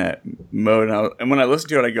puts you in that mode. And when I listen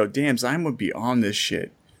to it, I go, damn, Zyme would be on this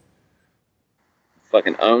shit.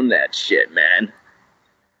 Fucking own that shit, man.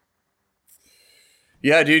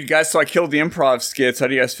 Yeah, dude, guys. So I killed the improv skits. How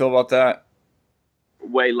do you guys feel about that?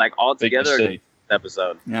 Wait, like all together? Or just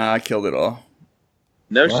episode? Yeah, I killed it all.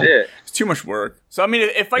 No shit. It's too much work. So I mean,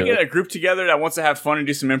 if I get a group together that wants to have fun and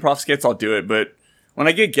do some improv skits, I'll do it. But when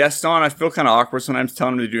I get guests on, I feel kind of awkward sometimes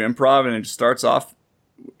telling them to do improv, and it just starts off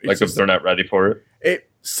like if they're not ready for it.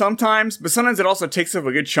 Sometimes it also takes up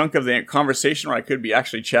a good chunk of the conversation where I could be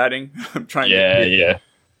actually chatting. I'm trying. Yeah.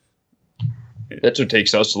 That's what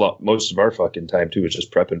takes us most of our fucking time too. Is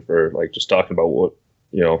just prepping for like just talking about what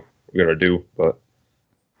we're gonna do. But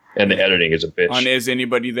and the editing is a bitch. On Is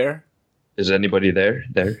Anybody There? Is anybody there?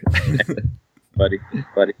 buddy.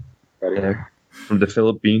 There. From the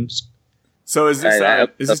Philippines. So is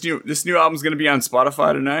this new album's gonna be on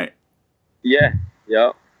Spotify tonight? Yeah.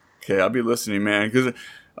 Yep. Okay, I'll be listening, man, because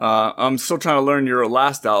I'm still trying to learn your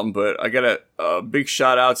last album, but I got a big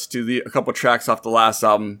shout outs to a couple tracks off the last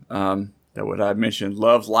album that what I mentioned: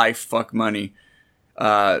 Love, Life, Fuck Money.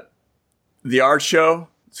 The Art Show,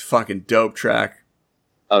 it's a fucking dope track.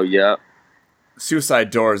 Oh yeah.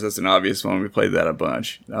 Suicide Doors, that's an obvious one. We played that a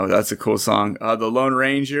bunch. That's a cool song. The Lone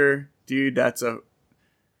Ranger, dude,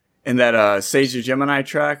 and that Sage the Gemini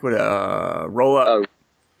track with Roll Up. Oh,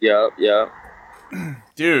 yeah.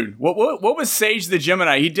 Dude, what was Sage the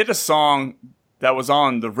Gemini? He did a song that was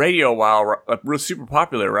on the radio a while, real super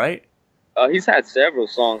popular, right? He's had several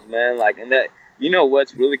songs, man. Like, and that,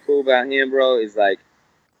 what's really cool about him, bro, is like,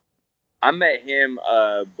 I met him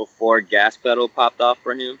before Gas Pedal popped off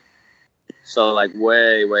for him. So like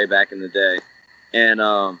way, way back in the day,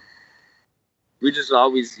 and we just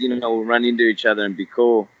always, run into each other and be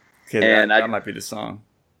cool. Okay, and that might be the song.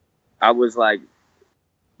 I was like.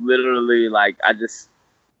 Literally, like,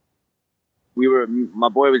 my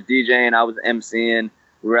boy was DJing, I was MCing,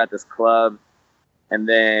 we were at this club, and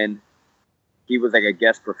then he was like a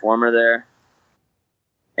guest performer there.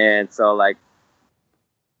 And so, like,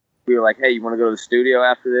 we were like, hey, you want to go to the studio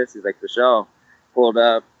after this? He's like, for sure. Pulled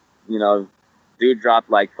up, dude dropped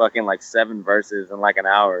like fucking like 7 verses in like an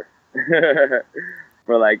hour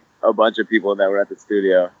for like a bunch of people that were at the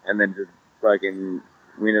studio. And then just fucking,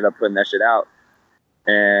 we ended up putting that shit out.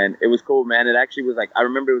 And it was cool, man. It actually was like, I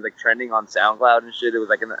remember it was like trending on SoundCloud and shit. It was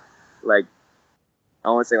like in the, like, I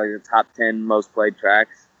want to say like the top 10 most played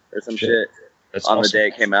tracks or some shit That's on awesome. the day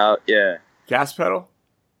it came out. Yeah. Gas Pedal?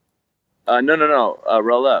 No.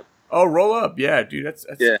 Roll Up. Oh, Roll Up. Yeah, dude. That's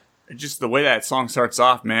yeah. Just the way that song starts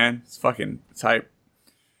off, man. It's hype.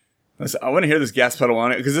 Listen, I want to hear this Gas Pedal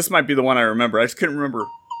on it because this might be the one I remember. I just couldn't remember.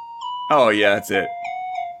 Oh, yeah, that's it.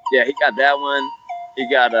 Yeah, he got that one. He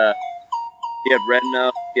got he had Red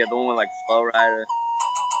Note. He had the one with like Slow Rider.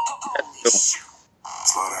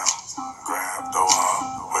 Slow down, grab, throw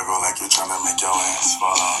up, wiggle like you're trying to make your hands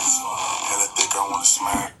fall off. Hella thick, I want to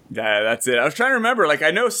smack. Yeah, that's it. I was trying to remember. Like,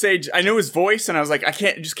 I know Sage, I know his voice, and I was like, I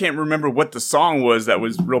can't remember what the song was that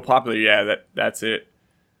was real popular. Yeah, that's it.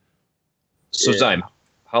 So, Zyme,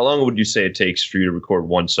 how long would you say it takes for you to record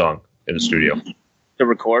one song in the studio? To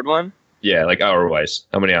record one? Yeah, like hour-wise.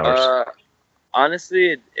 How many hours?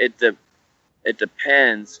 Honestly, it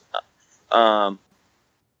depends.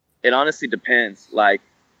 It honestly depends. Like,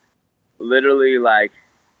 literally, like,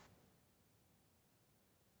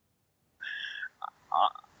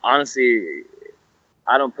 honestly,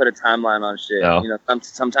 I don't put a timeline on shit. No.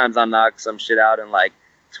 Sometimes I'll knock some shit out in like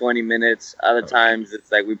 20 minutes. Other times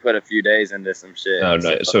it's like we put a few days into some shit. Oh,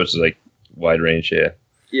 no. So it's like wide range, yeah.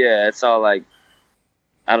 Yeah, it's all like,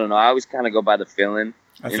 I don't know. I always kind of go by the feeling.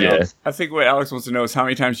 I think what Alex wants to know is how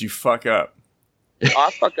many times you fuck up. Oh,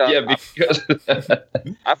 I fuck up. Yeah, because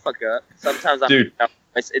I fuck up. Sometimes Dude.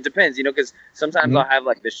 It depends, because sometimes I'll have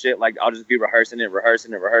like this shit, like I'll just be rehearsing it,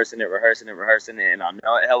 and I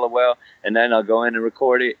know it hella well, and then I'll go in and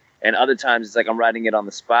record it. And other times it's like I'm writing it on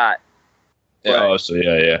the spot. Oh, so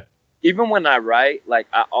yeah. Even when I write, like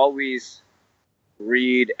I always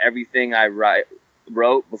read everything I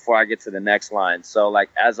wrote before I get to the next line. So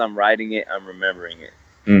like as I'm writing it, I'm remembering it.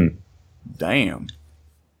 Damn.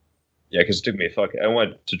 Yeah, because it took me I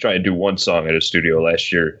went to try and do one song at a studio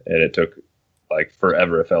last year, and it took like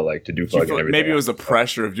forever. It felt like to do fucking everything. Maybe it was the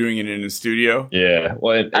pressure of doing it in a studio. Yeah,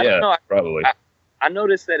 well, yeah, probably. I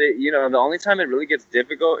noticed that the only time it really gets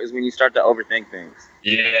difficult is when you start to overthink things.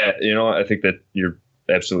 Yeah, I think that you're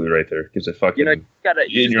absolutely right there because it fucking you gotta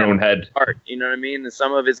in your own head. Art, you know what I mean? And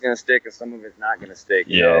some of it's gonna stick, and some of it's not gonna stick.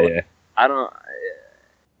 Yeah. I don't.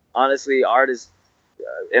 Honestly, art is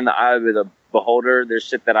in the eye of the beholder. There's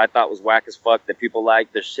shit that I thought was whack as fuck that people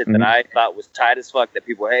like. There's shit that I thought was tight as fuck that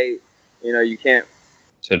people hate. You can't.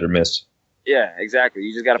 It's hit or miss. Yeah, exactly.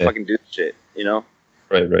 You just gotta fucking do shit.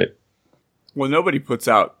 Right. Well, nobody puts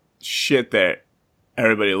out shit that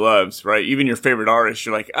everybody loves, right? Even your favorite artist,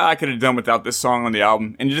 you're like, I could have done without this song on the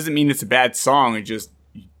album. And it doesn't mean it's a bad song. It just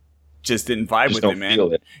didn't vibe Just with don't it, man.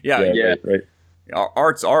 feel it. Yeah. Right.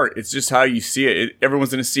 Art's art. It's just how you see it.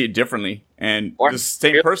 Everyone's going to see it differently. And the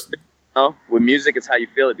same person. No, with music, it's how you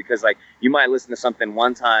feel it, because like you might listen to something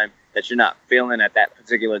one time that you're not feeling at that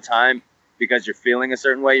particular time because you're feeling a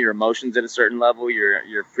certain way, your emotions at a certain level,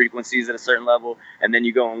 your frequencies at a certain level, and then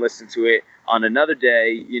you go and listen to it on another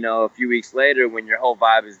day, you know, a few weeks later when your whole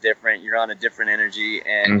vibe is different, you're on a different energy,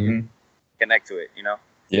 and you connect to it, you know?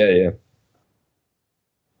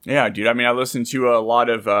 Yeah, dude. I mean, I listen to a lot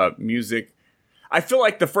of music. I feel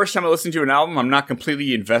like the first time I listen to an album, I'm not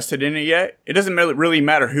completely invested in it yet. It doesn't really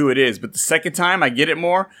matter who it is, but the second time I get it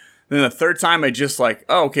more. Then the third time I just like,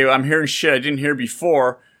 oh, okay, well, I'm hearing shit I didn't hear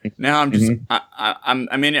before. Now I'm just,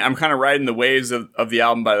 I'm in it. I'm kind of riding the waves of the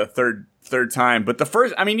album by the third time. But the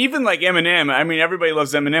first, I mean, even like Eminem, I mean, everybody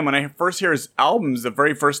loves Eminem. When I first hear his albums the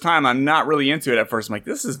very first time, I'm not really into it at first. I'm like,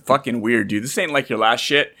 this is fucking weird, dude. This ain't like your last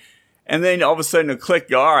shit. And then all of a sudden it'll click,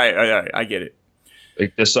 go, all right, I get it.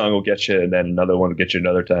 Like this song will get you, and then another one will get you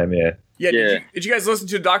another time. Yeah. Did you guys listen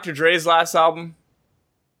to Dr. Dre's last album?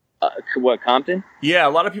 What, Compton? Yeah, a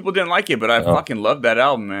lot of people didn't like it, but I fucking loved that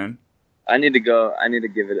album, man. I need to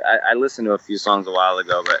give it. I listened to a few songs a while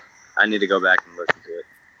ago, but I need to go back and listen to it.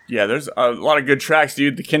 Yeah, there's a lot of good tracks,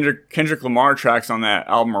 dude. The Kendrick Lamar tracks on that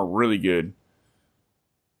album are really good.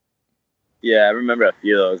 Yeah, I remember a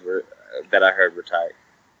few of those that I heard were tight.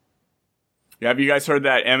 Yeah, have you guys heard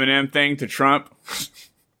that Eminem thing to Trump?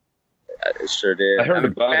 I sure did. I heard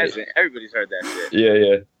about it. Everybody's heard that shit.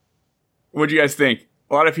 Yeah. What'd you guys think?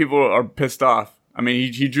 A lot of people are pissed off. I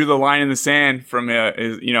mean, he drew the line in the sand from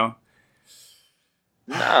his, you know.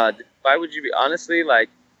 Nah, why would you be? Honestly, like,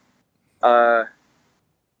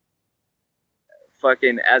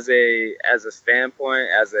 fucking as a standpoint,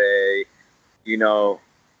 as a, you know,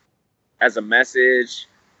 as a message,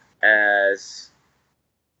 as,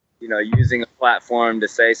 you know, using a platform to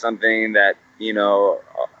say something that, you know,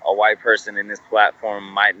 a white person in this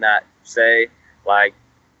platform might not say, like,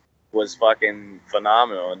 was fucking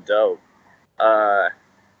phenomenal and dope. I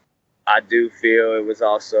do feel it was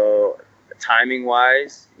also timing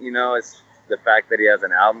wise, you know, it's the fact that he has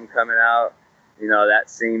an album coming out, you know, that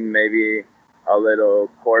seemed maybe a little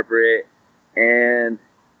corporate. And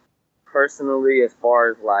personally, as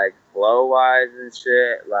far as like flow wise and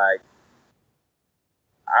shit, like,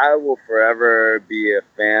 I will forever be a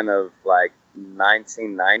fan of like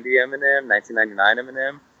 1990 Eminem,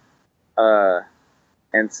 1999 Eminem.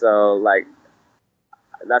 And so like,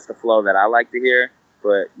 that's the flow that I like to hear,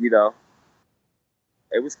 but you know,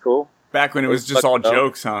 it was cool. Back when it was just all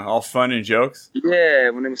jokes, huh? All fun and jokes? Yeah,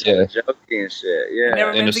 when it was joking and shit. Yeah. I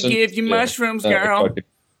never meant to give you mushrooms, girl.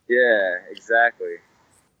 Yeah, exactly.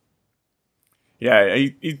 Yeah,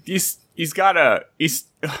 he's got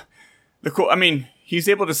the cool. I mean, he's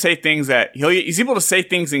able to say things that he's able to say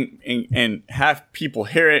things and have people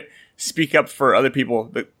hear it, speak up for other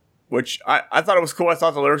people. Which I thought it was cool. I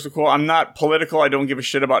thought the lyrics were cool. I'm not political. I don't give a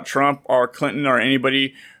shit about Trump or Clinton or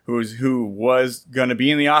anybody who was gonna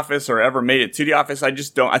be in the office or ever made it to the office. I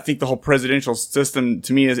just don't. I think the whole presidential system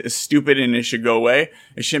to me is stupid and it should go away.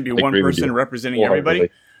 It shouldn't be one person representing everybody.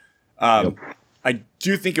 I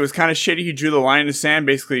do think it was kind of shitty. He drew the line in the sand,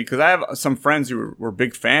 basically, because I have some friends who were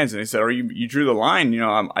big fans, and they said, "Oh, you drew the line. You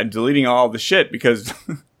know, I'm deleting all the shit because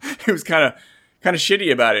it was kind of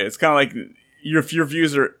shitty about it. It's kind of like your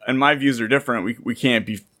views are and my views are different. We can't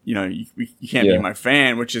be, you know, you can't be my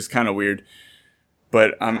fan, which is kind of weird.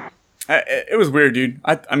 But it was weird, dude.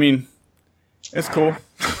 I mean, it's cool.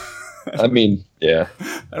 I mean, yeah.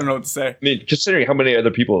 I don't know what to say. I mean, considering how many other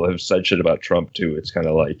people have said shit about Trump too, it's kind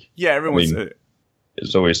of like everyone's.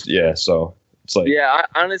 It's always so it's like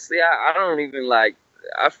honestly, I don't even like.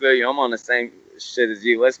 I feel you. I'm on the same shit as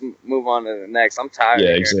you. Let's move on to the next. I'm tired of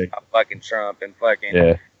hearing about fucking Trump and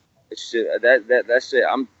fucking shit. That shit.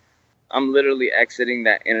 I'm literally exiting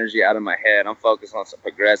that energy out of my head. I'm focused on some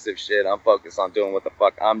progressive shit. I'm focused on doing what the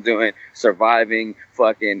fuck I'm doing, surviving,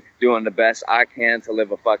 fucking doing the best I can to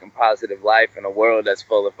live a fucking positive life in a world that's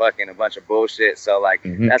full of fucking a bunch of bullshit. So like,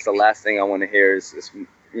 that's the last thing I want to hear is,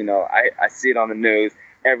 you know, I see it on the news.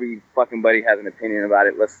 Every fucking buddy has an opinion about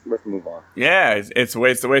it. Let's move on. Yeah, it's a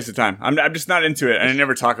waste of time. I'm just not into it. I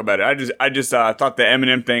never talk about it. I just thought the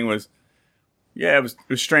Eminem thing was, it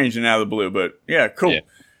was strange and out of the blue, but yeah, cool. Yeah.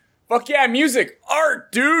 Fuck yeah, music,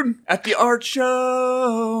 art, dude, at the art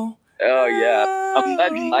show. Oh yeah, I'm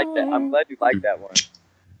glad you like that. I'm glad you like that one.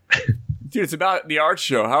 Dude, it's about the art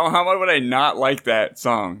show. How would I not like that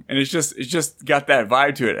song? And it's just got that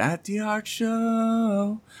vibe to it. At the art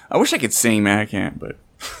show. I wish I could sing, man. I can't, but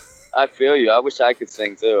I feel you. I wish I could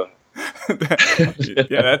sing too.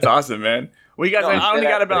 Yeah, that's awesome, man. Well, you guys, I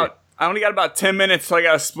only got about 10 minutes till I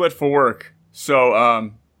got to split for work. So,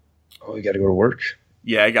 oh, you got to go to work?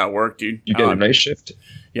 Yeah, I got work, dude. You get a night shift?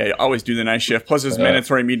 Yeah, I always do the night shift. Plus, it's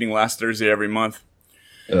mandatory meeting last Thursday every month.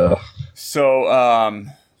 So,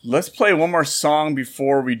 let's play one more song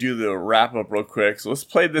before we do the wrap up real quick. So let's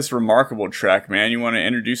play this Remarkable track, man. You want to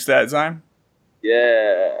introduce that, Zyme?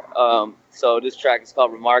 Yeah. So this track is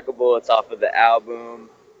called Remarkable. It's off of the album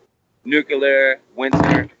Nuclear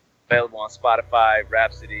Winter, available on Spotify,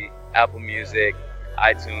 Rhapsody, Apple Music,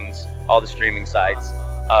 iTunes, all the streaming sites.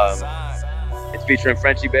 It's featuring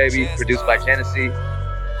Frenchie Baby, produced by Genesee.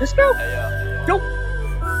 Let's go. Go.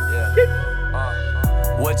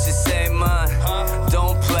 What you say, man?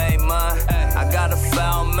 Don't play, man. I got a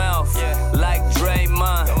foul mouth, like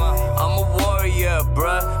Draymond. I'm a warrior,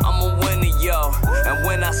 bruh. I'm a winner, yo. And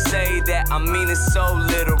when I say that, I mean it so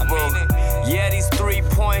literal. Yeah, these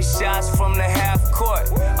 3-point shots from the half court.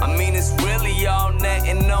 I mean it's really all net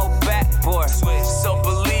and no backboard. So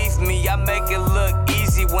believe me, I make it look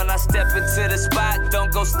easy when I step into the spot.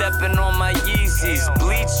 Don't go stepping on my Yeezys.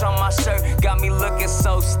 Bleach on my shirt got me looking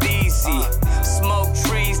so steezy. Smoke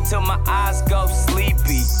trees till my eyes go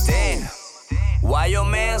sleepy. Damn. Why your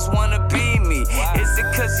mans wanna be me? Is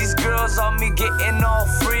it cause these girls on me getting all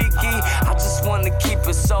freaky? I just wanna keep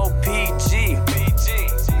it so PG.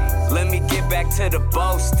 Let me get back to the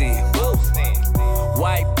boasting.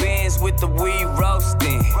 White Benz with the weed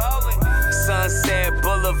roasting. Sunset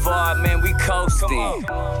Boulevard, man, we coasting.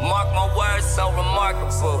 Mark my words, so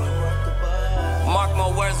remarkable. Mark my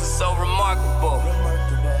words, it's so remarkable.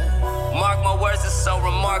 Mark my words, it's so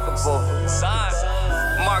remarkable.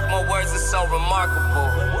 Mark my words, it's so remarkable.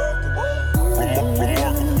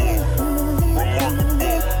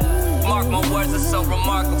 Mark my words, it's so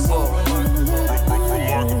remarkable.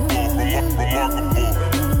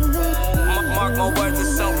 Mark my words,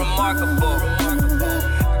 it's so remarkable.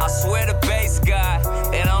 I swear the bass guy,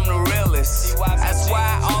 and I'm the realest. That's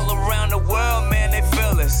why all around the world, man, they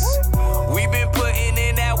feel us. We've been putting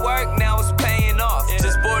in that work, now it's paying off.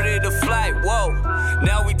 Just boarded a flight, whoa,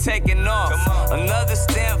 now we taking off. Another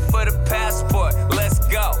stamp for the passport, let's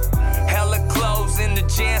go. Hella clothes in the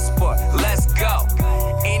Jansport, let's go.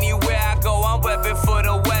 Anywhere I go, I'm repping for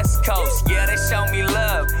the West Coast. Yeah, they show me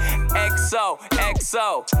love. XO,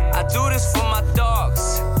 XO. I do this for my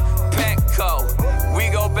dogs. Petco. We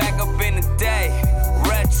go back up in the day.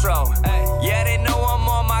 Retro. Yeah, they know I'm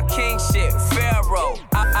on my king shit. Pharaoh.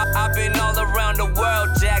 I've been all around the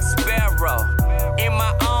world, Jack Sparrow. In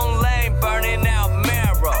my own lane, burning out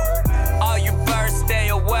marrow. All you birds stay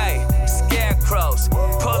away. Scarecrows.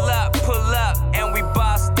 Pull up, and we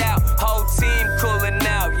bossed out. Whole team cooling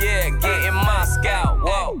out, yeah, getting Moscow.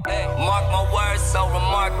 Whoa, mark my words, so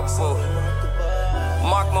remarkable.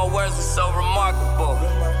 Mark my words, it's so remarkable.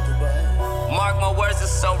 Mark my words,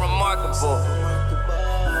 it's so remarkable.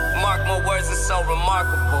 Mark my words, it's so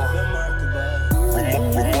remarkable.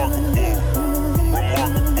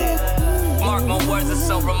 Mark my words, it's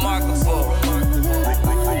so remarkable.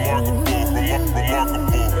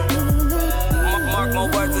 Mark my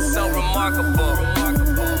words, it's so remarkable.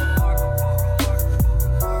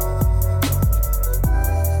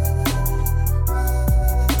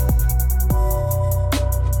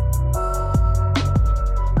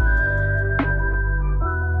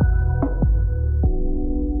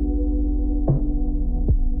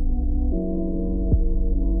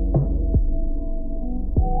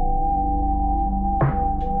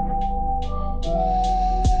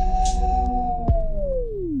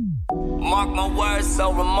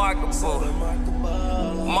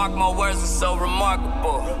 Mark my words, so remarkable. Mark my words, it's so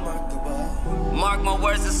remarkable. Mark my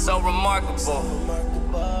words, it's so remarkable.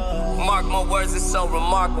 Mark my words, it's so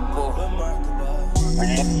remarkable.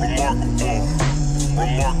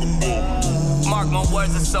 Mark my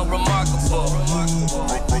words, it's so remarkable.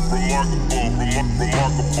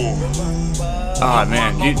 Ah,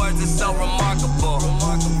 man, dude.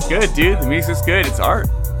 Good, dude. The music's good. It's art.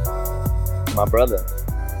 My brother.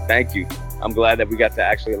 Thank you. I'm glad that we got to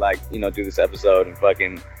actually do this episode and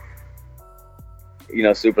fucking,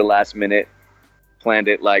 super last minute. Planned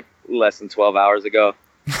it like less than 12 hours ago.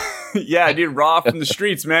 Yeah, dude, raw from the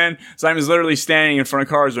streets, man. Simon's literally standing in front of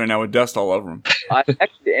cars right now with dust all over him. I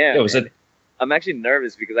actually am. I'm actually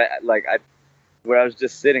nervous because where I was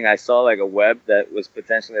just sitting, I saw like a web that was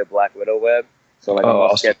potentially a Black Widow web. So I'm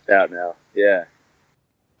all sketched out now. Yeah.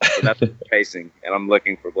 So that's what I'm facing, and I'm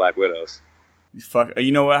looking for Black Widows. Fuck,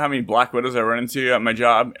 you know what? How many Black Widows I run into at my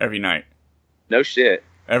job every night? No shit.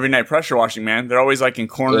 Every night pressure washing, man. They're always like in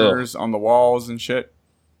corners on the walls and shit.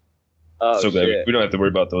 Oh, so glad shit. we don't have to worry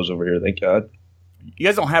about those over here. Thank God. You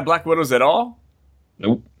guys don't have Black Widows at all?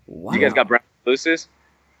 Nope. Wow. You guys got brown recluses?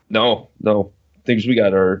 No. Things we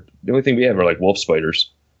got are the only thing we have are like wolf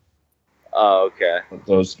spiders. Oh, okay.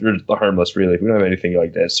 Those are harmless, really. We don't have anything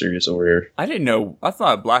like that serious over here. I didn't know. I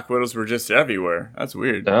thought Black Widows were just everywhere. That's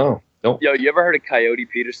weird. No. Nope. Yo, you ever heard of Coyote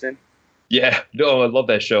Peterson? Yeah. No, I love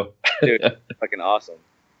that show. Dude, fucking awesome.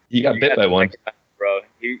 He got bit by one. Bro,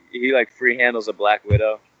 he like free handles a Black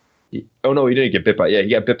Widow. Oh no, he didn't get bit by. Yeah, he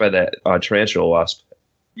got bit by that tarantula wasp.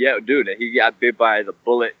 Yeah, dude, he got bit by the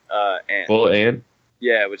bullet ant. Bullet ant.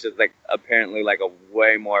 Yeah, which is like apparently like a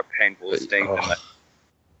way more painful sting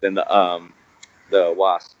than the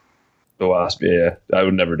wasp. The wasp. Yeah, I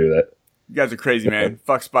would never do that. You guys are crazy, man.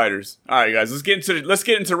 Fuck spiders. All right, guys, let's get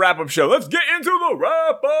into wrap up show. Let's get into the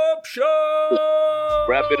wrap up show.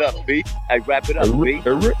 Wrap it up, B. I wrap it up, B.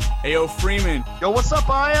 Hey, yo, Freeman. Yo, what's up,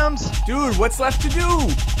 IAMS? Dude, what's left to do?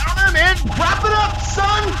 I don't know, man. Wrap it up,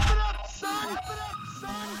 son.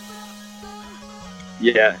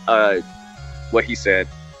 Yeah, what he said.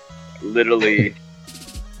 Literally,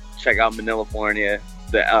 check out Manilafornia.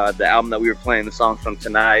 The album that we were playing the songs from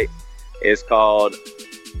tonight is called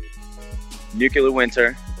Nuclear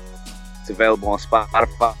Winter. It's available on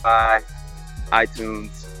Spotify,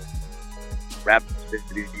 iTunes,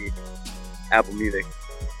 Rhapsody, Apple Music,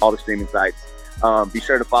 all the streaming sites. Be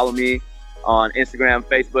sure to follow me on Instagram,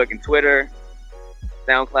 Facebook, and Twitter.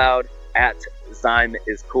 SoundCloud at Zyme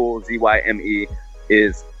is cool. ZYME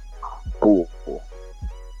is cool.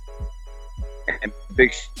 And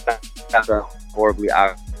big shout out to Horribly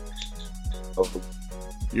Out.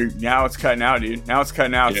 Now it's cutting out, dude. Now it's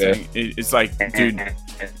cutting out. Yeah. It's like, dude,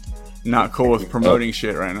 not cool with promoting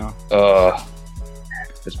shit right now.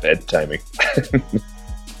 It's bad timing.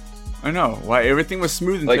 I know. Why everything was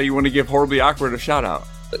smooth until you want to give Horribly Awkward a shout out.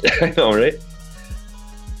 I know, right?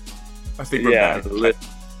 I think we're back.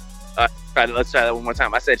 Let's try that one more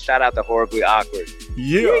time. I said shout out to Horribly Awkward.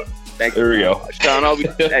 Yeah. Thank you. There we go. Sean,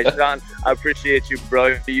 hey, Sean, I appreciate you,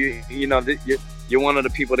 bro. You know, you're one of the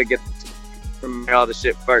people that get from all the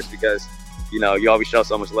shit first because, you know, you always show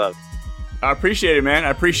so much love. I appreciate it, man. I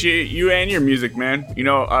appreciate you and your music, man. You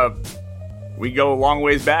know, we go a long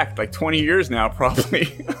ways back, like 20 years now,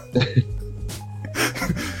 probably.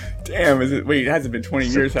 Damn, is it? Wait, it hasn't been 20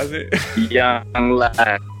 years, has it? Young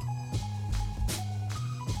lad.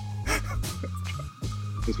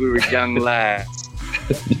 Since we were young lads.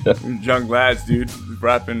 Young lads, dude.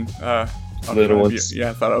 Rapping. Little ones. Yeah,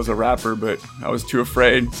 I thought I was a rapper, but I was too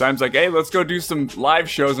afraid. Simon's like, hey, let's go do some live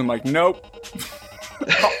shows. I'm like, nope.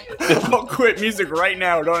 I'll quit music right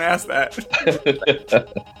now. Don't ask that.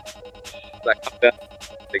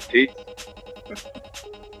 Big P.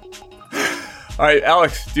 All right,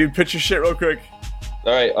 Alex, dude, pitch your shit real quick.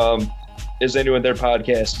 All right. Is anyone there?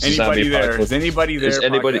 Podcast. Anybody there? Is anybody there? Is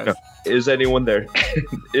anybody? No. Is anyone there?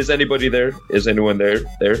 Is anybody there? Is anyone there?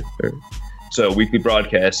 There. So weekly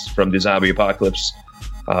broadcasts from the zombie apocalypse.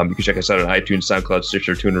 You can check us out on iTunes, SoundCloud,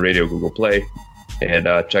 Stitcher, TuneIn Radio, Google Play, and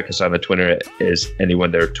check us out on Twitter. Is anyone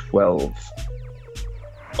there? 12.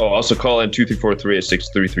 Oh, also call in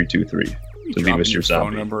 2343-63323 to leave us your zombie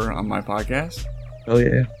phone number on my podcast. Oh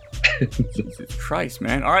yeah. Jesus Christ,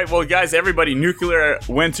 man. All right, well, guys, everybody, Nuclear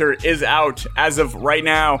Winter is out as of right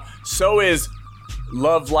now. So is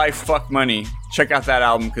Love, Life, Fuck Money. Check out that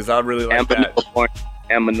album because I really like that.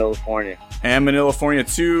 And Manilafornia. And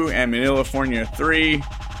Manilafornia 2 and Manilafornia 3.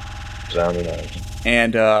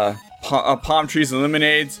 And Palm Trees and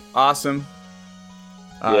Lemonades. Awesome.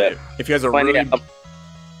 Yeah. If you guys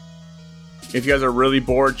are really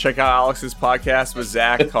bored, check out Alex's podcast with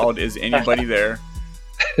Zach called Is Anybody There?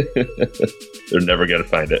 They're never gonna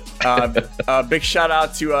find it. Big shout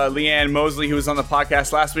out to Leanne Mosley, who was on the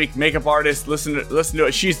podcast last week. Makeup artist. Listen to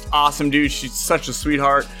it. She's awesome, dude. She's such a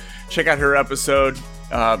sweetheart. Check out her episode.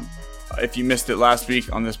 If you missed it last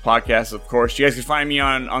week on this podcast, of course, you guys can find me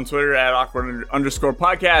on Twitter at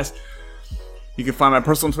awkward_podcast. You can find my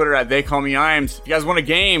personal Twitter at they call me Iams. If you guys want a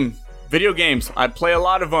game, video games, I play a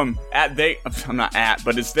lot of them I'm not at,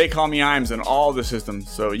 but it's They Call Me Iams in all the systems.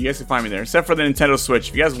 So you guys can find me there, except for the Nintendo Switch.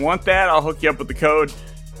 If you guys want that, I'll hook you up with the code.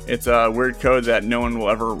 It's a weird code that no one will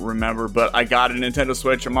ever remember, but I got a Nintendo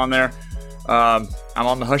Switch. I'm on there. I'm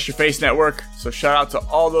on the Hush Your Face Network. So shout out to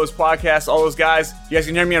all those podcasts, all those guys. You guys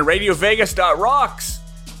can hear me on RadioVegas.rocks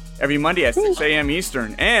every Monday at 6 a.m.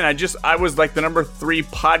 Eastern. And I was like the number 3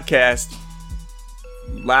 podcast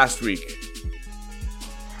last week.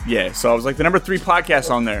 Yeah, so I was like the number 3 podcast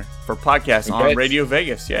on there for podcasts on Radio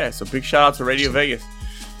Vegas. Yeah, so big shout out to Radio Vegas.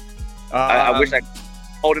 I wish I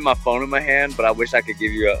holding my phone in my hand, but I wish I could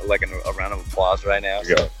give you a round of applause right now.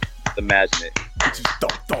 So imagine it. Just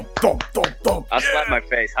thump. I'll slap my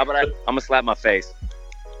face. How about I'm gonna slap my face.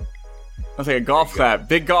 I'll take a golf clap.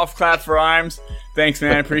 Big golf clap for Imes. Thanks,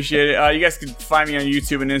 man. Appreciate it. You guys can find me on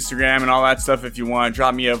YouTube and Instagram and all that stuff if you want.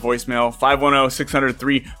 Drop me a voicemail,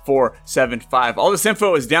 510-600-3475. All this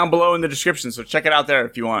info is down below in the description, so check it out there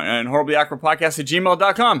if you want. And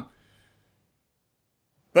horriblyawkwardpodcast@gmail.com.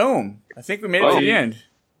 Boom. I think we made it to the end.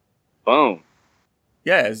 Boom.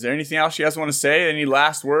 Yeah, is there anything else you guys want to say? Any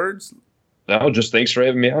last words? No, just thanks for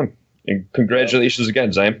having me on. And congratulations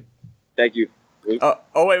again, Zime. Thank you. Wait, I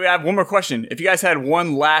have one more question. If you guys had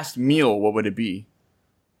one last meal, what would it be?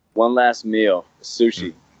 One last meal.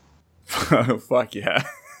 Sushi. Fuck yeah.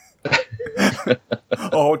 A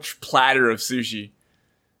whole platter of sushi.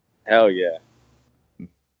 Hell yeah.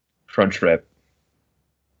 Crunch wrap.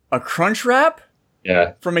 A crunch wrap?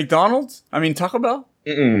 Yeah. From McDonald's? I mean, Taco Bell?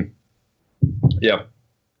 Yep.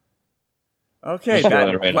 Okay,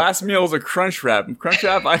 that last meal is a crunch wrap. Crunch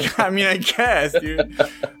wrap, I mean, I guess, dude.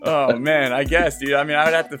 Oh, man, I guess, dude. I mean, I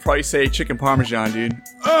would have to probably say chicken parmesan, dude.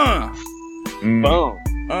 Boom. All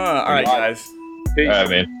right, guys. Peace. All right,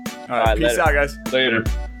 man. All right, peace out, guys. Later.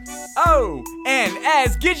 Oh, and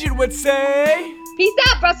as Gidget would say... Peace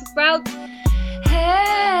out, Brussels sprouts.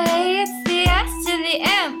 Hey, it's the S to the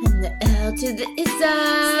M and the L to the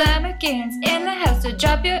Issa. Slammerkins in the house, so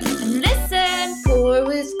drop your and listen. Pour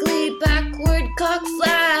with glee, backward cock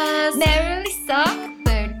flash. Merrily sock,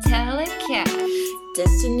 bird telecast.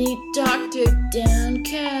 Destiny doctor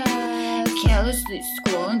downcast. Carelessly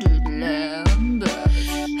squandered lamb.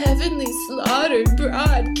 Heavenly slaughtered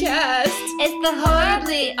broadcast. It's the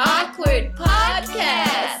Horribly Awkward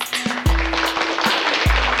Podcast.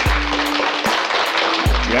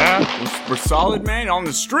 Yeah, we're solid, man, on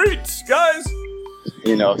the streets, guys.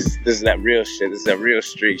 You know, this is that real shit. This is that real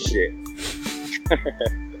street shit.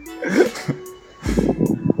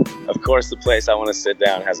 Of course, the place I want to sit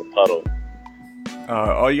down has a puddle.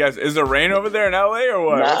 You guys, is there rain over there in LA or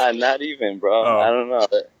what? Nah, not even, bro. I don't know.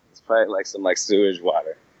 It's probably like some sewage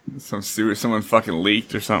water. Some sewage, someone fucking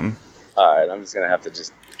leaked or something. All right, I'm just gonna have to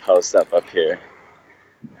just post up here.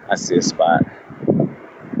 I see a spot.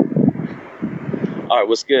 All right,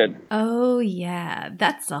 what's good? Oh, yeah.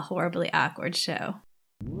 That's a Horribly Awkward show.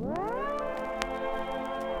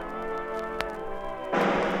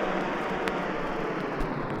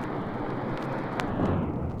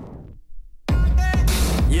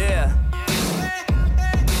 Yeah.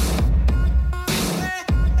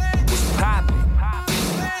 What's poppin'?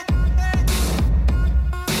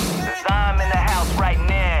 I'm in the house right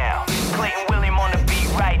now. Clayton William on the beat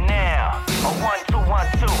right now. A 1 2 1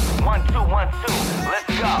 2 1 2 1 2. Let's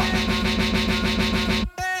go.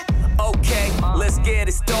 Okay, let's get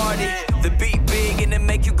it started. The beat big and it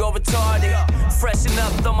make you go retarded. Freshen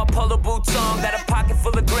up, throw my polo boots on. Got a pocket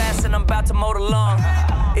full of grass and I'm about to mow the lawn.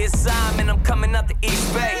 It's Simon, I'm coming up the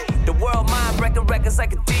East Bay. The world mind breaking records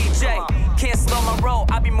like a DJ. Can't slow my roll,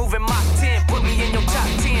 I be moving Mach 10. Put me in your top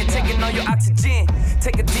 10, taking all your oxygen.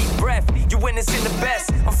 Take a deep breath, you witnessing the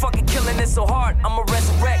best. I'm fucking killing it so hard, I'ma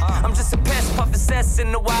resurrect. I'm just a pest, puffin' cess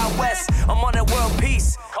in the Wild West. I'm on that world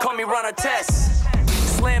peace, call me Runner Test.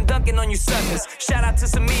 Slam dunking on you suckers. Shout out to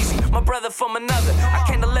some easy, my brother from another. I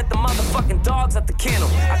can't let the motherfucking dogs out the kennel.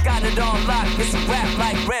 I got it on lock, it's a rap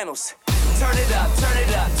like Reynolds. Turn it up, turn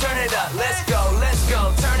it up, turn it up. Let's go, let's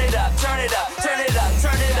go. Turn it up, turn it up, turn it up,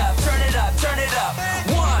 turn it up, turn it up, turn it up.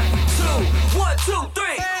 1 2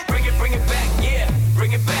 3. Bring it back, yeah.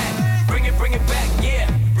 Bring it back, bring it back, yeah.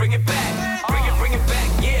 Bring it back, bring it back,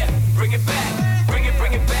 yeah. Bring it back, bring it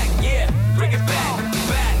back, yeah. Bring it back, back.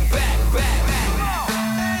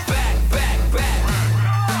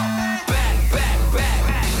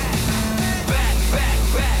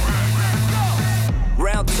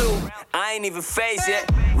 Round 2, I ain't even phased yet.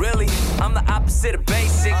 Really, I'm the opposite of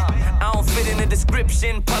basic. I don't fit in the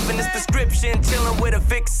description, pumping this prescription, chilling with a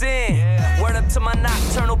vixen. Word up to my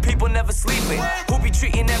nocturnal people never sleeping, who be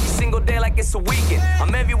treating every single day like it's a weekend.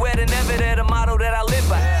 I'm everywhere to never there, the motto that I live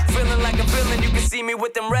by. Feeling like a villain, you can see me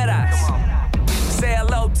with them red eyes. Say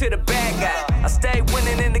hello to the bad guy. I stay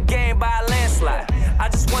winning in the game by a landslide. I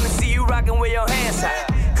just wanna see you rocking with your hands high.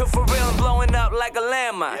 Cause for real, I'm blowing up like a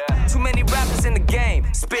landmine. Too many rappers in the game,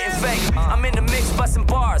 spitting fake. I'm in the mix, busting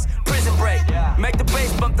bars, prison break. Make the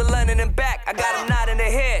bass bump to London and back. I got them nodding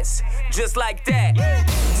their heads, just like that.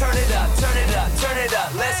 Turn it up, turn it up, turn it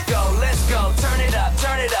up. Let's go, let's go. Turn it up,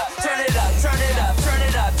 turn it up, turn it up, turn it up, turn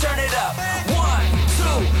it up, turn it up. 1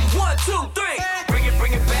 2 3. Bring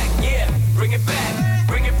it back, yeah. Bring it back,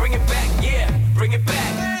 bring it back, yeah. Bring it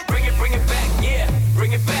back, bring it back, yeah.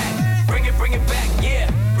 Bring it back, bring it back, yeah.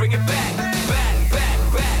 Bring it back, back.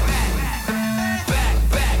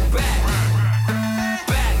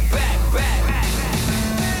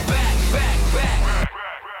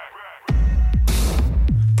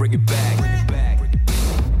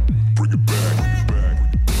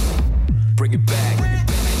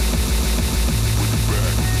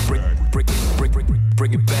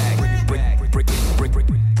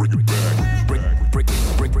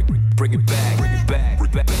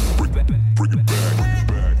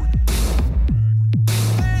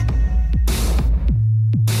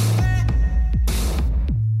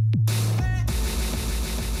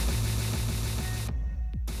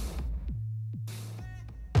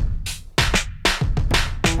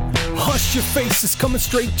 Hush Your Face is coming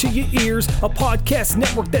straight to your ears. A podcast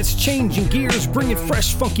network that's changing gears, bringing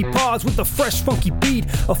fresh funky pods with a fresh funky beat.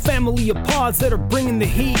 A family of pods that are bringing the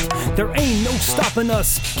heat. There ain't no stopping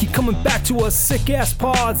us. Keep coming back to us, sick ass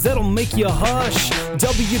pods that'll make you hush.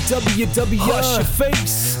 www. Hush Your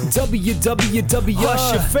Face. www.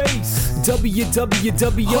 Hush Your Face.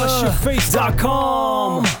 www.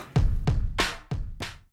 HushYourFace.com.